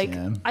well.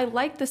 I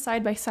like the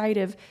side-by-side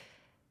of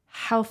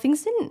how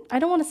things I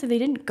don't want to say they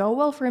didn't go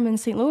well for him in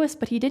St. Louis,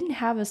 but he didn't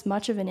have as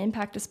much of an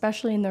impact,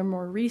 especially in their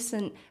more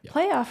recent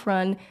playoff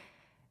run,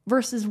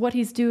 versus what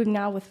he's doing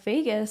now with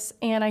Vegas.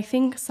 And I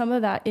think some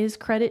of that is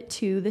credit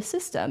to the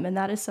system, and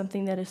that is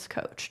something that is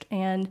coached.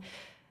 And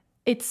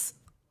it's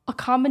a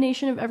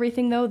combination of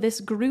everything, though. This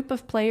group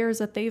of players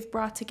that they've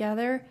brought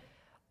together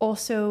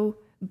also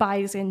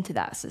buys into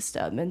that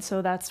system. And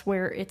so that's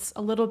where it's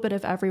a little bit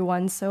of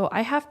everyone. So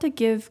I have to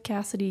give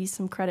Cassidy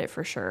some credit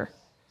for sure.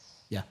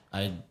 Yeah,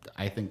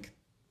 I think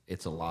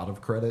it's a lot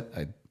of credit.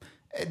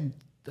 And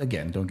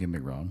again, don't get me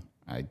wrong.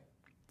 I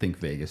think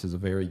Vegas is a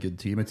very good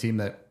team, a team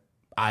that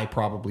I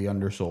probably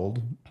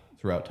undersold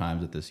throughout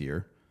times at this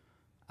year.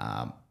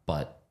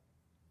 But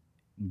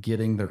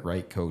getting the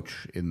right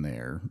coach in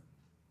there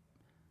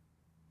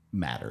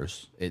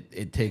matters.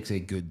 It takes a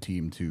good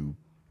team to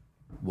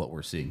what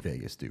we're seeing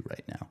Vegas do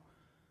right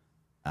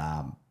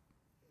now.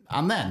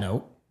 On that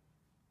note,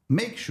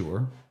 make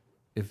sure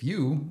if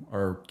you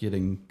are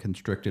getting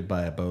constricted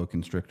by a boa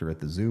constrictor at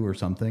the zoo or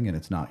something and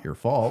it's not your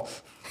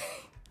fault,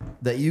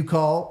 that you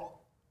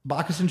call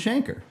Bacchus and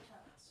Shanker.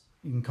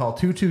 You can call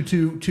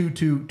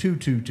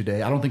 222-2222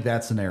 today. I don't think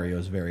that scenario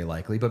is very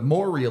likely, but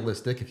more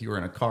realistic if you were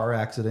in a car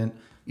accident,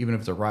 even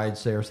if it's a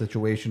ride-share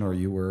situation or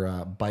you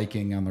were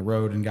biking on the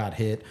road and got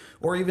hit,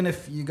 or even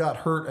if you got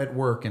hurt at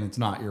work and it's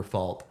not your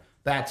fault.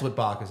 That's what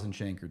Bacchus and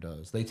Schenker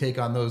does. They take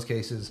on those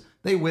cases,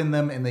 they win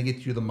them, and they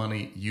get you the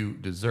money you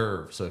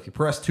deserve. So if you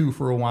press 2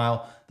 for a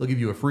while, they'll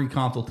give you a free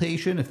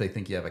consultation. If they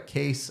think you have a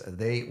case,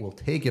 they will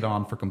take it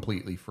on for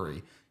completely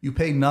free. You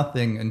pay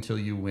nothing until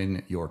you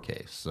win your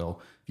case. So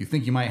if you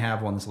think you might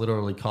have one that's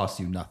literally costs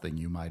you nothing,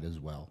 you might as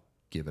well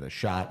give it a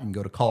shot. You can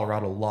go to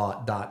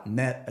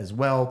coloradolaw.net as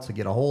well to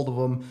get a hold of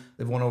them.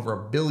 They've won over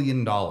 $1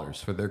 billion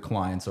for their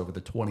clients over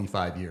the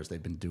 25 years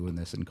they've been doing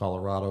this in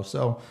Colorado.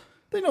 So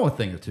they know a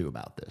thing or two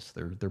about this.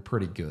 They're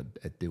pretty good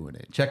at doing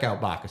it. Check out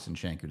Bacchus and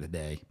Schenker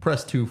today.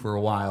 Press 2 for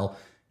a while.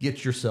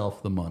 Get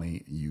yourself the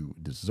money you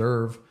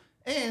deserve.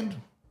 And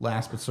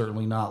last but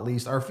certainly not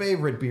least, our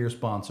favorite beer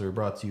sponsor,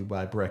 brought to you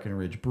by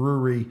Breckenridge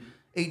Brewery.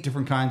 8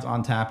 different kinds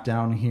on tap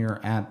down here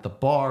at the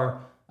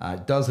bar.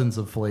 Dozens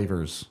of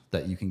flavors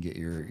that you can get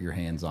your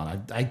hands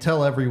on. I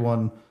tell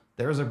everyone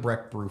there's a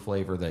Breck Brew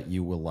flavor that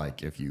you will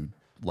like if you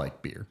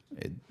like beer.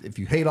 If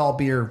you hate all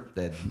beer,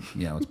 then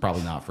it's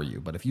probably not for you.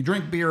 But if you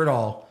drink beer at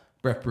all,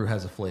 Breck Brew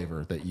has a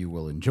flavor that you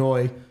will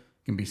enjoy. It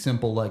can be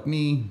simple like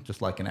me,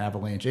 just like an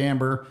Avalanche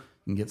Amber.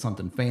 You can get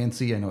something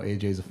fancy. I know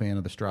AJ's a fan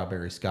of the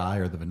Strawberry Sky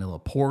or the Vanilla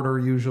Porter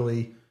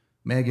usually.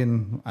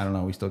 Megan, I don't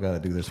know. We still got to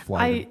do this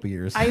flight of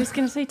beers. I was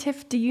going to say,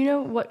 Tiff, do you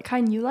know what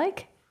kind you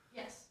like?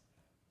 Yes.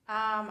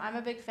 I'm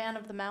a big fan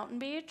of the Mountain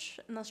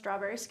Beach and the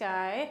Strawberry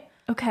Sky.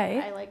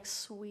 Okay. I like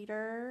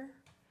sweeter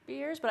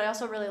beers, but I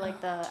also really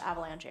like the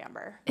Avalanche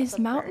Amber. Is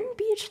Mountain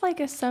Beach like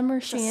a summer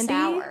shandy?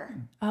 Sour.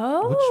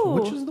 Oh.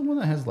 Which is the one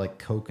that has like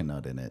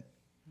coconut in it?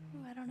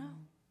 Ooh, I don't know.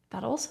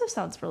 That also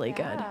sounds really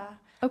good.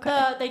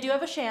 Okay. They do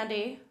have a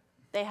shandy.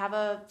 They have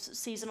a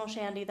seasonal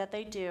shandy that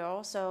they do,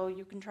 so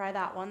you can try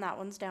that one. That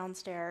one's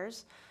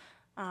downstairs.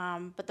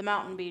 But the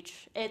Mountain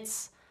Beach,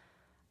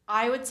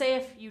 I would say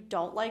if you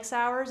don't like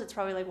sours, it's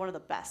probably like one of the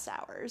best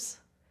sours.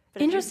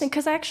 But interesting,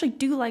 because I actually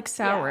do like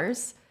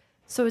sours,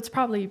 so it's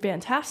probably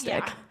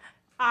fantastic. Yeah.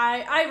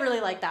 I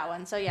really like that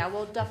one. So yeah,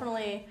 we'll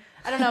definitely,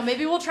 I don't know,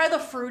 maybe we'll try the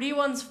fruity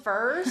ones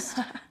first,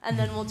 and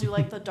then we'll do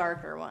like the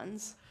darker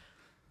ones.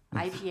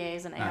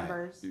 IPAs and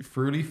ambers.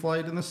 Fruity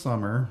flight in the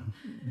summer,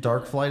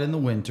 dark flight in the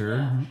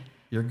winter.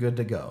 You're good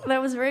to go.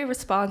 That was very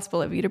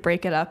responsible of you to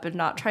break it up and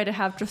not try to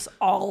have just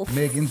all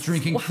Megan's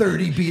drinking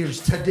 30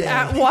 beers today.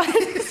 at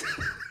once.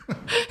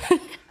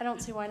 I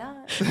don't see why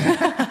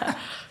not.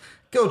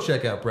 Go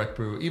check out Breck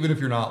Brew. Even if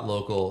you're not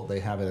local, they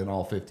have it in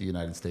all 50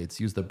 United States.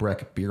 Use the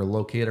Breck Beer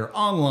Locator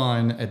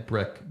online at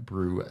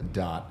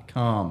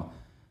breckbrew.com.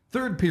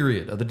 Third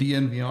period of the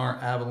DNVR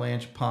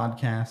Avalanche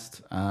podcast.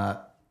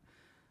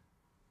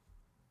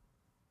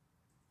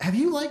 Have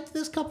you liked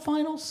this Cup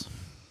Finals?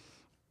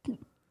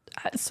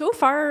 So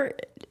far,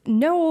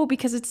 no,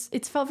 because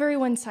it's felt very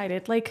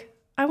one-sided. Like,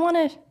 I want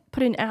to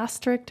put an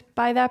asterisk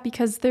by that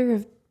because there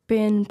have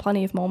been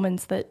plenty of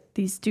moments that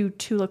these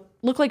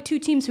look like two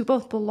teams who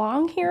both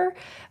belong here,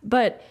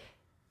 but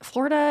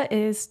Florida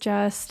is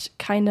just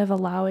kind of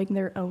allowing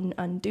their own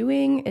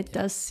undoing. It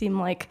does seem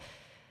like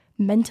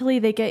mentally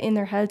they get in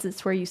their heads.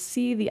 It's where you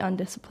see the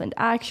undisciplined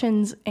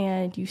actions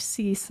and you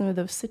see some of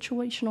those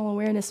situational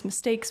awareness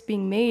mistakes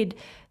being made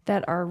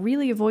that are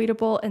really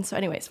avoidable. And so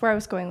anyways, where I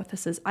was going with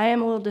this is I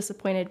am a little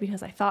disappointed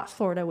because I thought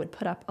Florida would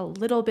put up a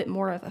little bit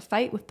more of a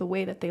fight with the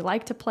way that they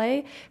like to play.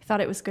 I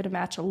thought it was going to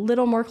match a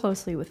little more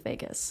closely with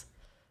Vegas.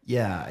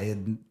 Yeah,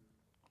 and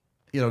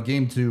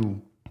game 2,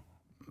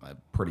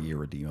 pretty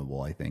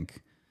irredeemable, I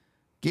think.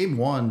 Game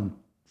 1,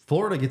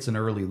 Florida gets an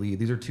early lead.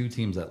 These are two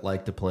teams that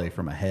like to play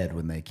from ahead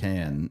when they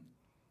can.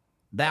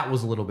 That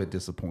was a little bit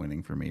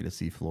disappointing for me to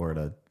see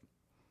Florida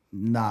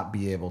not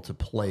be able to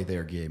play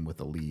their game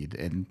with a lead.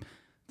 And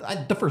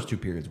the first 2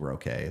 periods were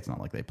okay. It's not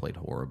like they played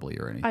horribly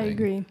or anything. I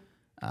agree.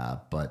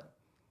 But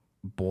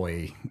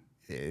boy,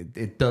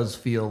 it does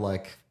feel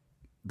like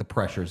the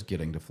pressure's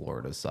getting to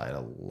Florida's side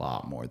a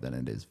lot more than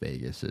it is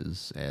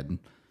Vegas's. And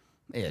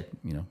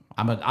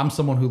I'm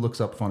someone who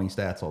looks up funny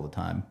stats all the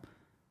time.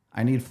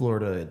 I need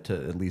Florida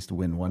to at least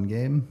win one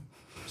game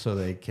so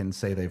they can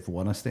say they've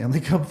won a Stanley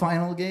Cup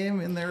final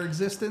game in their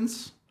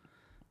existence.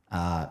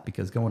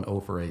 Because going 0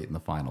 for 8 in the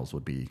finals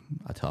would be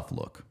a tough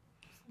look.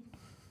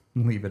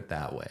 Leave it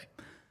that way.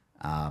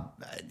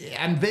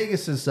 On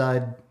Vegas'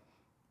 side,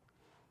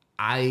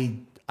 I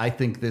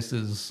think this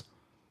is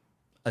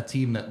a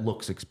team that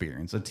looks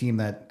experienced, a team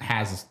that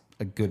has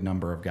a good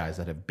number of guys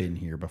that have been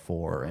here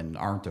before and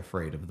aren't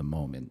afraid of the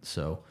moment.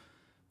 So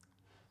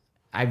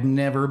I've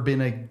never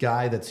been a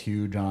guy that's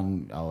huge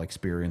on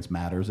experience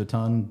matters a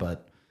ton,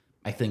 but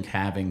I think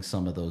having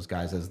some of those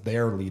guys as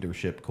their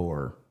leadership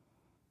core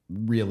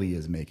really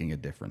is making a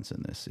difference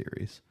in this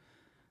series.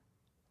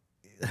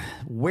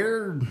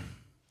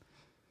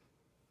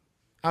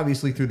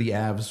 Obviously through the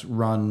Avs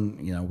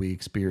run, we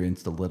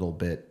experienced a little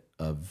bit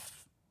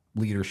of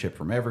leadership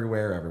from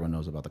everywhere. Everyone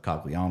knows about the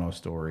Cogliano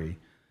story.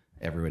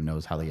 Everyone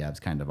knows how the Avs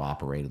kind of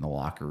operate in the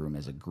locker room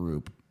as a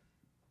group.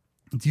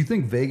 Do you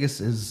think Vegas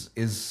is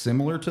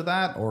similar to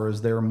that, or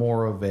is there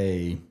more of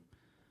a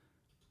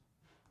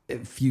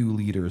few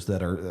leaders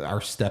that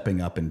are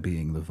stepping up and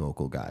being the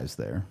vocal guys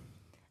there?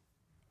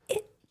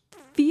 It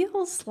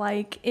feels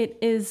like it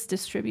is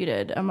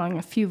distributed among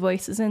a few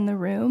voices in the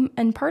room,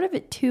 and part of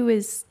it too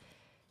is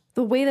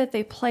the way that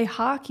they play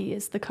hockey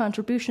is the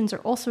contributions are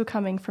also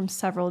coming from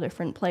several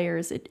different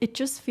players. It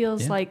just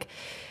feels like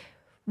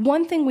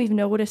one thing we've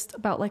noticed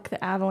about like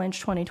the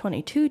Avalanche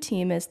 2022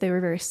 team is they were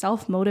very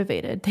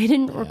self-motivated. They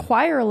didn't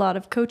require a lot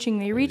of coaching.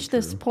 They reached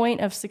this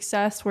point of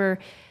success where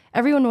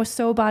everyone was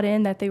so bought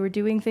in that they were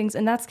doing things.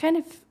 And that's kind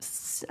of,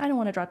 I don't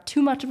want to draw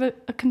too much of a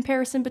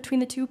comparison between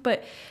the two,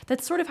 but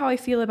that's sort of how I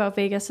feel about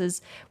Vegas.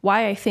 Is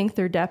why I think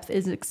their depth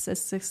is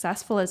as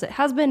successful as it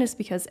has been is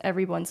because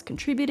everyone's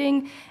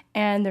contributing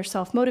and they're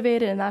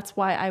self-motivated. And that's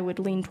why I would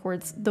lean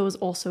towards those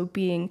also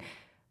being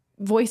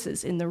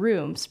voices in the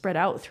room spread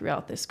out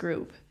throughout this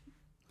group.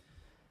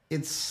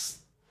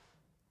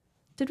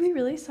 Did we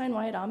really sign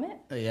Wyatt Ahmet?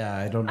 Yeah,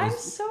 I don't know. I'm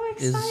so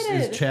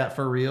excited. Is chat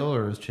for real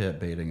or is chat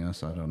baiting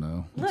us? I don't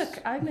know. Look,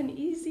 I'm an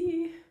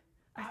easy.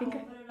 I think.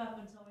 Open it up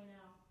until we know.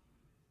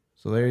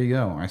 So there you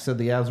go. I said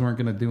the Avs weren't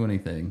going to do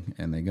anything,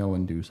 and they go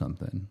and do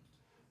something.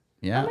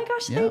 Yeah. Oh my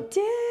gosh, they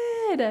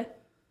did.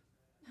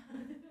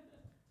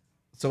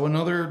 So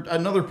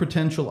another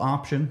potential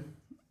option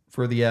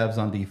for the Avs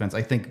on defense.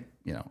 I think,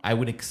 I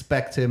would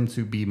expect him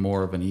to be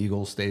more of an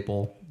Eagle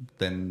staple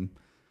than.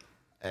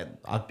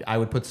 I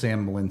would put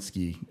Sam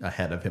Malinsky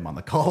ahead of him on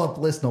the call-up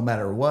list no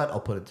matter what.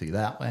 I'll put it to you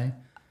that way.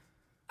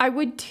 I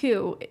would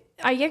too.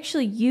 I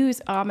actually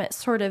use Ahmet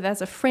sort of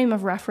as a frame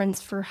of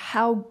reference for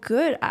how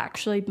good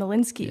actually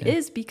Malinsky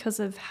is because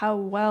of how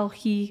well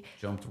he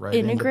jumped right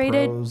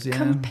integrated into pros,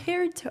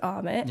 compared to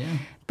Ahmet. Yeah.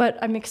 But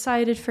I'm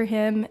excited for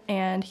him,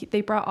 and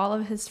they brought all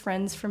of his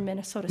friends from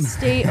Minnesota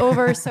State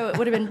over, so it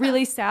would have been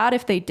really sad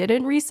if they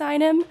didn't re-sign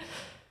him.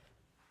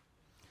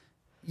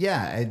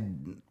 Yeah,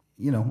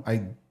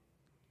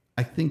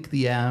 I think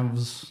the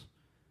Avs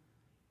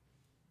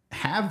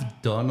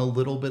have done a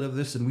little bit of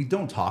this, and we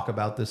don't talk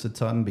about this a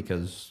ton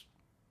because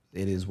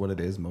it is what it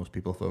is. Most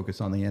people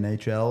focus on the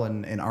NHL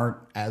and aren't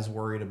as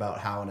worried about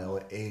how an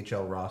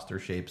AHL roster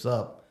shapes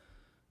up.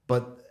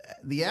 But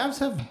the Avs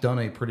have done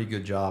a pretty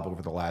good job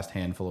over the last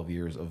handful of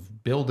years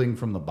of building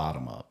from the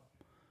bottom up.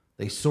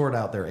 They sort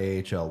out their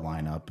AHL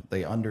lineup.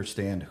 They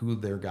understand who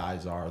their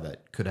guys are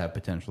that could have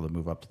potential to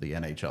move up to the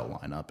NHL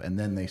lineup, and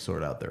then they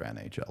sort out their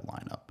NHL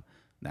lineup.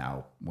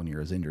 Now, when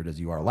you're as injured as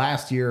you are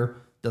last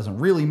year, doesn't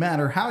really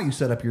matter how you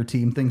set up your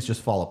team. Things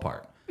just fall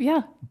apart.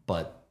 Yeah.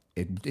 But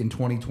in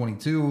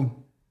 2022,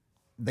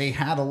 they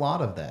had a lot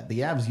of that. The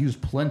Avs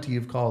used plenty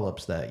of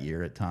call-ups that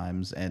year at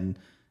times, and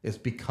it's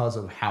because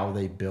of how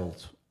they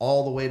built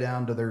all the way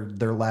down to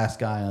their last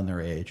guy on their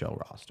AHL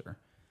roster.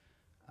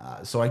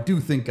 So I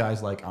do think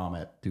guys like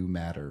Ahmet do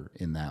matter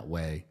in that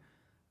way.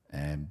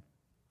 And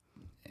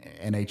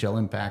NHL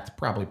impact,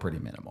 probably pretty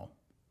minimal.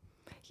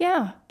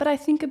 Yeah, but I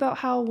think about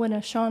how when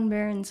a Sean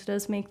Behrens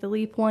does make the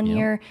leap one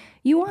year,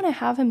 you want to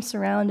have him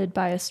surrounded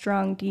by a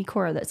strong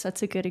D-core that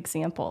sets a good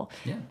example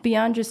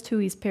beyond just who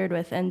he's paired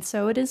with. And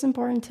so it is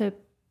important to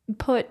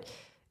put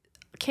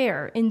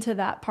care into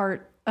that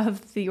part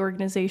of the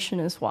organization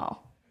as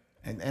well.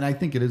 And I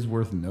think it is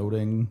worth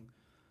noting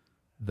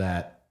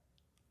that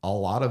a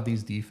lot of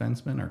these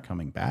defensemen are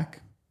coming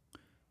back.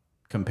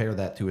 Compare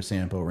that to a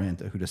Sampo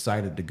Ranta who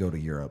decided to go to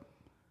Europe.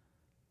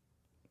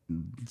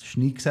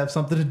 Schneeks have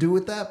something to do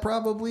with that,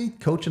 probably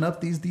coaching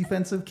up these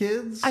defensive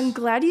kids. I'm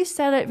glad you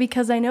said it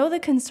because I know the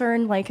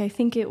concern, like I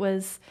think it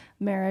was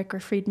Merrick or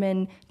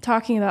Friedman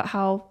talking about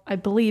how I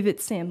believe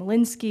it's Sam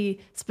Malinsky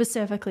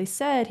specifically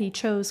said he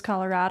chose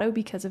Colorado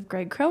because of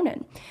Greg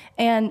Cronin.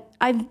 And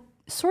I've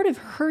sort of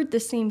heard the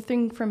same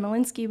thing from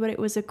Malinsky, but it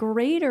was a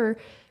greater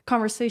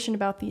conversation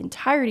about the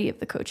entirety of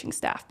the coaching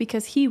staff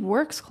because he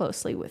works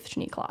closely with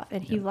Schneekloth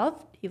and he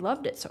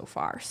loved it so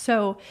far.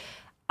 So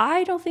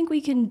I don't think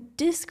we can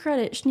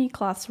discredit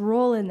Schneekloth's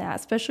role in that,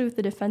 especially with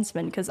the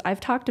defensemen, because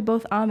I've talked to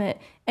both Ahmet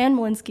and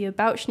Malinsky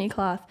about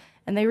Schneekloth,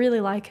 and they really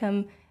like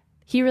him.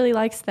 He really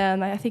likes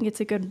them. I think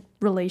it's a good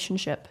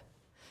relationship.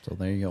 So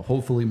there you go.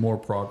 Hopefully more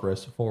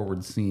progress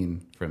forward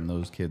seen from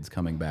those kids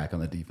coming back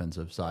on the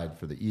defensive side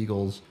for the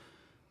Eagles.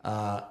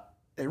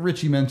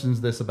 Richie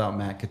mentions this about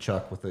Matt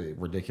Tkachuk with a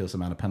ridiculous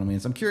amount of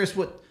penalties. I'm curious,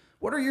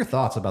 what are your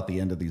thoughts about the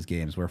end of these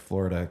games where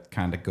Florida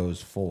kind of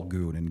goes full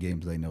goon in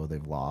games they know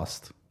they've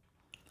lost?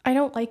 I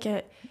don't like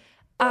it.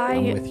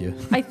 I'm with you.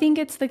 I think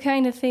it's the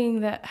kind of thing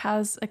that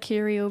has a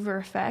carryover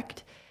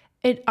effect.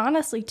 It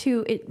honestly,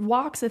 too, it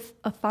walks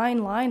a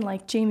fine line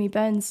like Jamie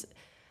Benn's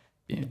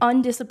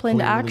undisciplined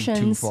Clearly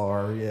actions too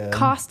far,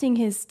 costing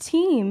his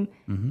team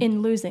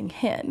in losing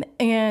him.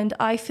 And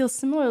I feel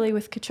similarly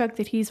with Tkachuk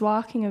that he's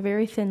walking a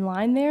very thin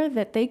line there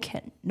that they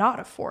cannot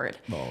afford.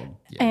 Well,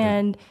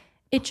 and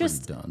it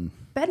just, done.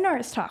 Bednar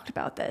has talked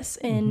about this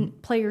in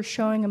players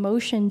showing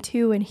emotion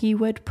too, and he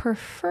would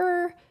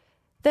prefer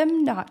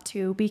them not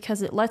to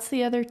because it lets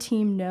the other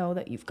team know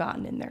that you've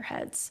gotten in their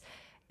heads.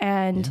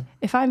 And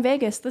if I'm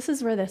Vegas, this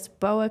is where this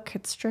boa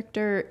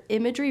constrictor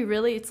imagery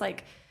really, it's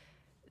like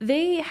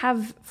they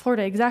have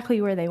Florida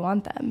exactly where they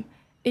want them.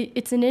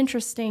 It's an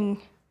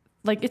interesting,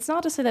 like, it's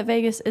not to say that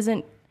Vegas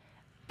isn't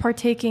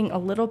partaking a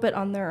little bit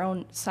on their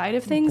own side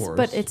of things,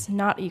 but it's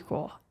not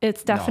equal.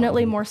 It's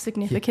definitely more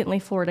significantly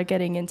Florida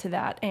getting into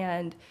that,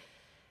 and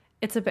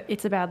it's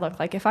a bad look.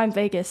 Like, if I'm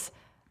Vegas,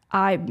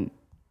 I'm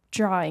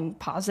drawing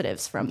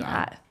positives from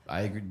that.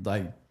 I agree.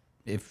 Like,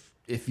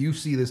 if you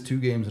see this 2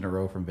 games in a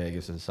row from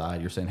Vegas'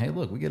 side, you're saying, hey,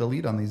 look, we get a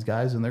lead on these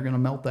guys, and they're going to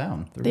melt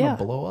down. They're going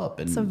to blow up.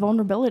 And it's a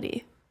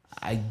vulnerability.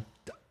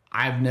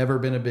 I've never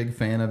been a big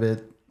fan of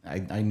it.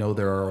 I know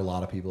there are a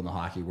lot of people in the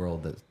hockey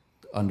world that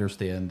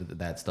understand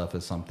that stuff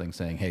is something,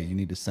 saying, hey, you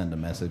need to send a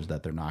message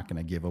that they're not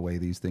going to give away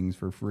these things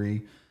for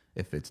free.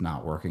 If it's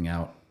not working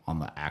out on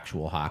the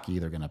actual hockey,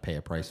 they're going to pay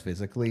a price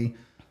physically.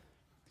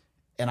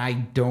 And I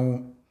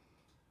don't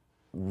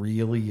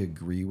really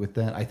agree with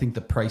that. I think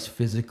the price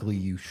physically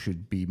you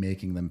should be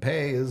making them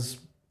pay is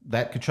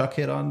that Tkachuk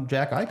hit on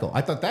Jack Eichel.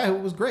 I thought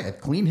that was great. A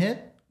clean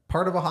hit,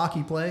 part of a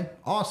hockey play.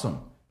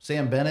 Awesome.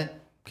 Sam Bennett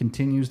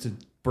continues to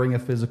bring a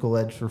physical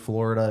edge for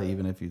Florida,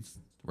 even if the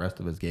rest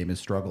of his game is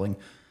struggling.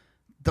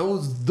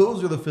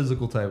 Those are the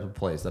physical type of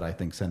plays that I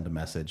think send a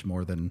message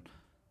more than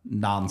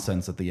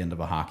nonsense at the end of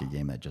a hockey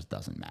game that just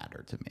doesn't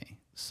matter to me.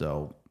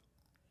 So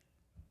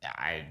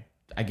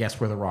I guess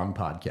we're the wrong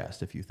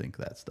podcast if you think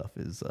that stuff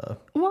is...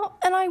 Well,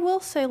 and I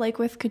will say, like,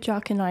 with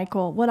Tkachuk and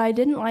Eichel, what I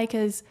didn't like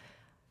is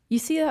you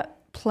see that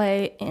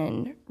play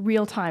in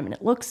real time and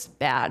it looks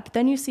bad, but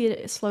then you see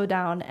it slow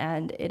down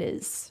and it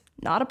is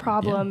not a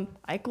problem.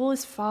 Yeah. Eichel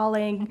is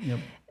falling. Yep.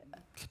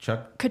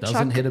 Tkachuk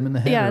doesn't hit him in the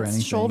head or anything.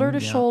 It's shoulder to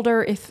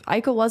shoulder. If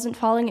Eichel wasn't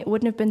falling, it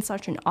wouldn't have been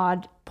such an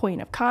odd point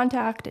of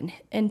contact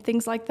and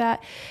things like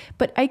that.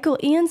 But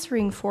Eichel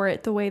answering for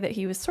it the way that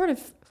he was sort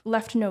of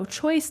left no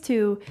choice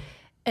to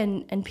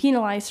and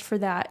penalized for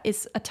that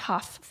is a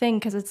tough thing,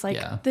 because it's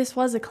like, this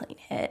was a clean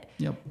hit.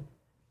 Yep.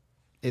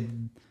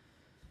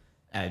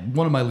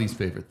 One of my least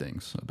favorite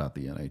things about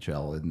the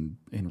NHL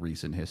in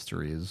recent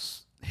history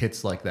is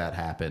hits like that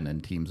happen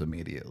and teams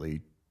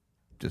immediately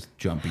just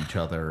jump each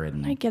other.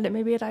 And I get it.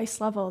 Maybe at ice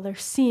level, they're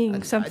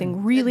seeing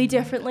something really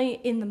differently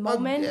in the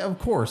moment. Yeah, of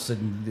course.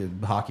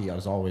 And hockey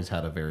has always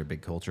had a very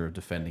big culture of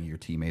defending your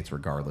teammates,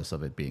 regardless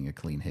of it being a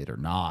clean hit or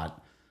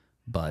not.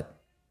 But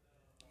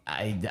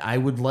I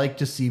would like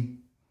to see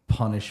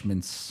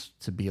punishments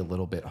to be a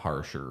little bit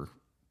harsher.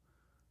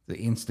 The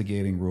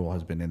instigating rule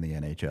has been in the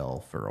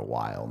NHL for a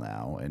while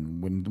now.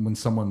 And when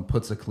someone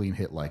puts a clean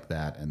hit like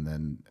that and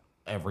then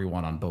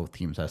everyone on both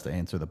teams has to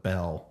answer the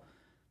bell,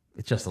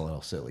 it's just a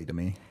little silly to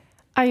me.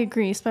 I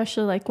agree,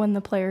 especially like when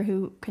the player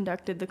who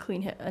conducted the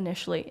clean hit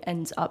initially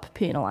ends up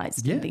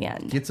penalized in the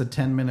end. Gets a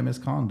 10-minute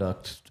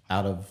misconduct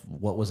out of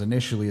what was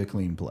initially a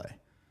clean play.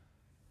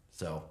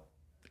 So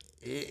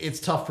it's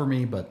tough for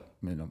me, but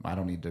I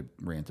don't need to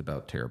rant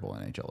about terrible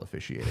NHL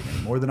officiating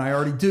any more than I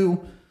already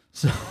do.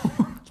 So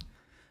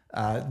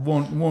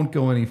won't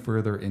go any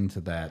further into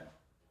that.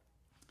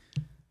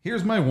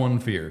 Here's my one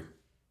fear.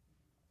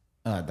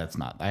 That's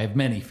not. I have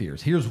many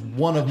fears. Here's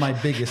one of my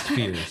biggest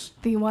fears.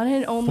 The one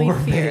and only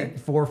fear.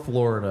 For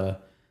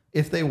Florida.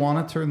 If they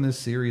want to turn this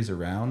series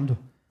around,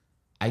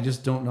 I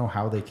just don't know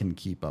how they can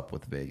keep up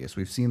with Vegas.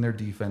 We've seen their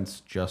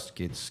defense just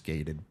get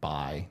skated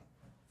by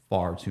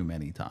far too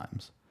many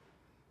times.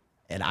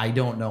 And I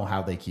don't know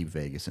how they keep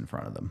Vegas in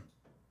front of them.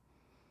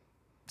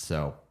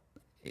 So,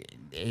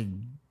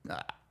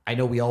 I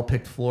know we all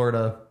picked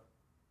Florida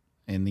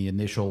in the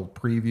initial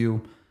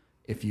preview.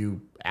 If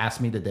you ask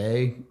me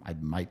today, I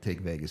might take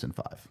Vegas in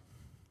 5.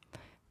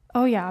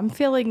 Oh, yeah. I'm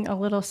feeling a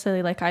little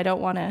silly. Like, I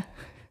don't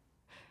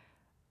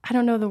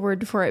know the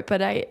word for it,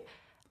 but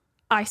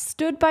I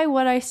stood by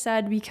what I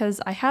said because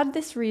I had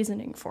this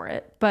reasoning for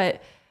it.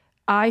 But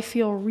I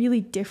feel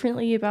really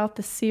differently about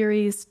the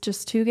series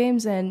just 2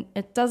 games in.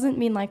 It doesn't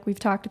mean, like we've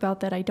talked about,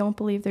 that I don't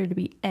believe there to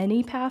be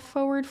any path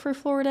forward for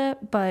Florida,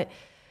 but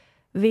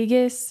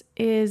Vegas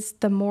is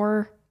the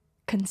more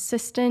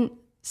consistent,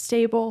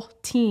 stable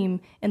team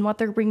and what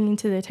they're bringing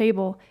to the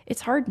table.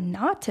 It's hard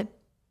not to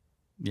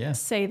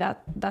say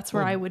that that's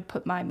where I would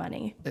put my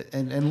money.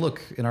 And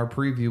look, in our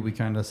preview, we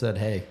kind of said,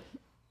 hey,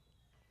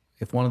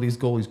 if one of these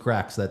goalies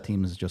cracks, that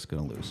team is just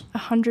going to lose.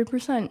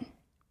 100%.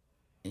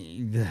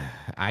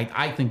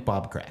 I think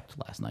Bob cracked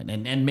last night.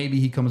 And maybe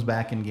he comes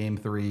back in game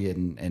 3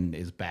 and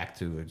is back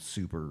to a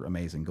super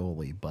amazing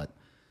goalie. But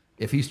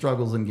if he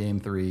struggles in game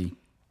 3,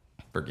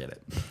 forget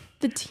it.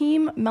 The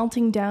team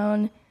melting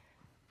down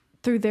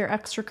through their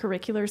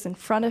extracurriculars in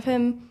front of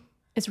him,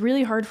 it's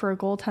really hard for a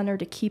goaltender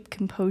to keep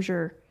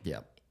composure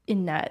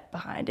in net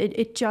behind.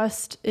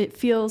 It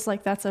feels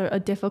like that's a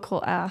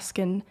difficult ask,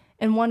 and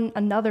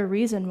another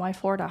reason why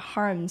Florida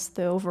harms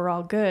the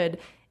overall good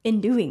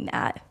in doing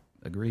that.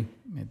 Agree.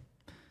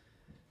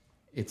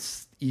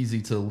 It's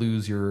easy to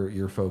lose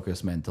your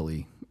focus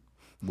mentally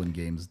when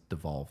games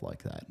devolve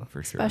like that,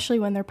 for sure. Especially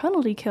when their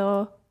penalty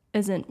kill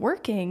isn't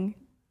working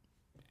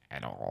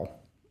at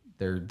all.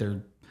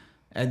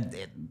 And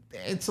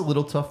it's a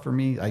little tough for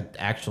me. I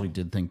actually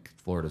did think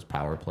Florida's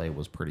power play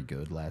was pretty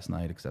good last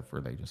night, except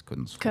for they just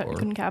couldn't score.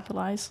 Couldn't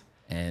capitalize.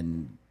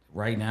 And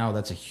right now,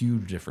 that's a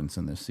huge difference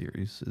in this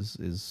series.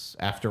 Is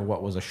after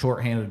what was a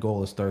shorthanded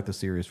goal to start the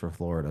series for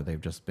Florida,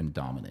 they've just been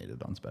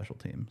dominated on special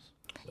teams.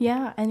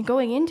 Yeah, and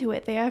going into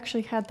it, they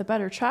actually had the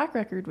better track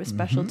record with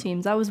special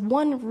teams. That was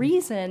one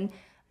reason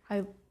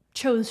I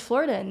chose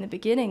Florida in the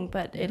beginning,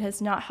 but it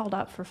has not held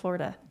up for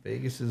Florida.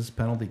 Vegas's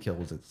penalty kill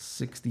was at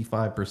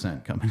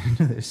 65% coming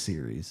into this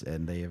series,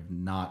 and they have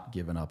not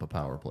given up a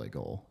power play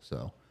goal.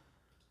 So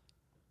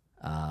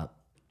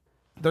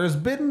there's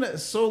been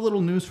so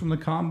little news from the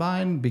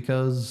Combine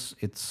because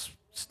it's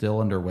still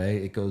underway.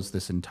 It goes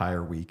this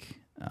entire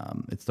week.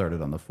 It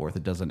started on the 4th.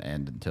 It doesn't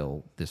end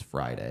until this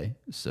Friday.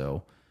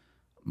 So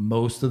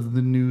most of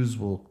the news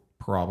will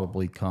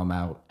probably come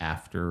out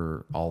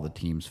after all the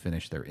teams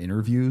finish their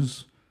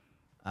interviews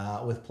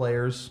with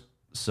players.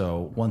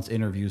 So once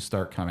interviews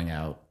start coming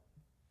out,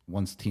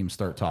 once teams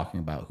start talking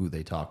about who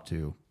they talk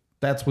to,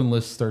 that's when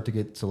lists start to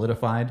get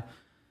solidified.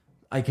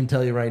 I can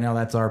tell you right now,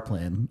 that's our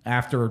plan.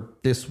 After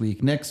this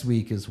week, next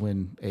week is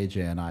when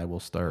AJ and I will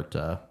start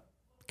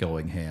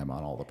going ham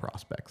on all the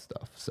prospect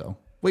stuff. So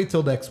wait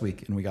till next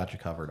week, and we got you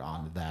covered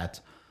on that.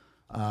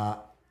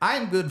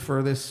 I'm good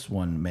for this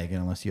one,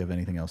 Megan, unless you have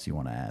anything else you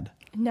want to add.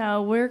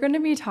 No, we're going to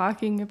be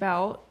talking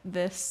about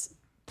this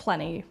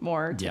plenty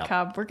more to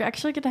come. We're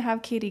actually going to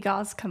have Katie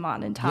Gauze come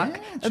on and talk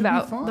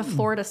about the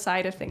Florida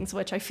side of things,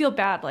 which I feel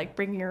bad like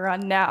bringing her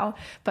on now,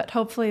 but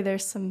hopefully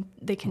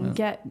they can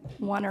get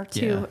one or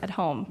two at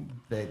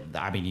home.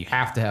 I mean, you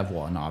have to have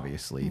one,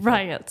 obviously.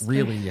 Right.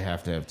 Really, you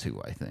have to have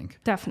two, I think.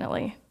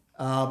 Definitely.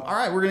 All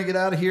right, we're going to get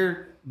out of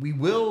here. We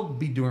will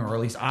be doing, or at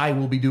least I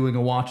will be doing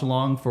a watch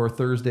along for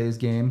Thursday's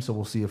game. So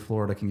we'll see if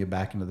Florida can get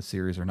back into the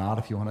series or not.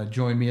 If you want to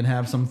join me and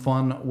have some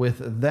fun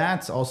with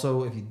that.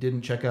 Also, if you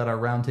didn't check out our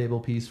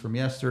roundtable piece from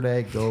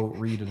yesterday, go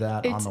read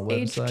that on the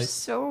website. It's aged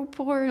so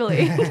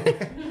poorly.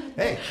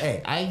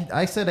 Hey,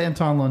 I said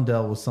Anton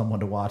Lundell was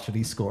someone to watch, and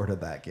he scored at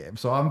that game.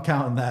 So I'm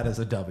counting that as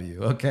a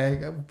W,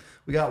 okay?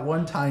 We got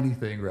one tiny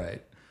thing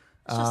right.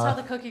 It's just how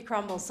the cookie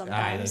crumbles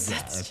sometimes.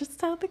 That's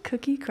just how the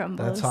cookie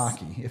crumbles. That's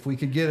hockey. If we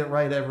could get it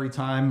right every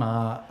time,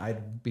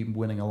 I'd be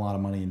winning a lot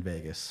of money in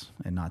Vegas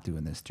and not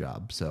doing this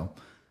job. So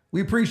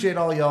we appreciate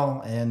all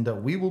y'all, and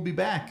we will be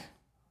back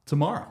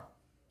tomorrow.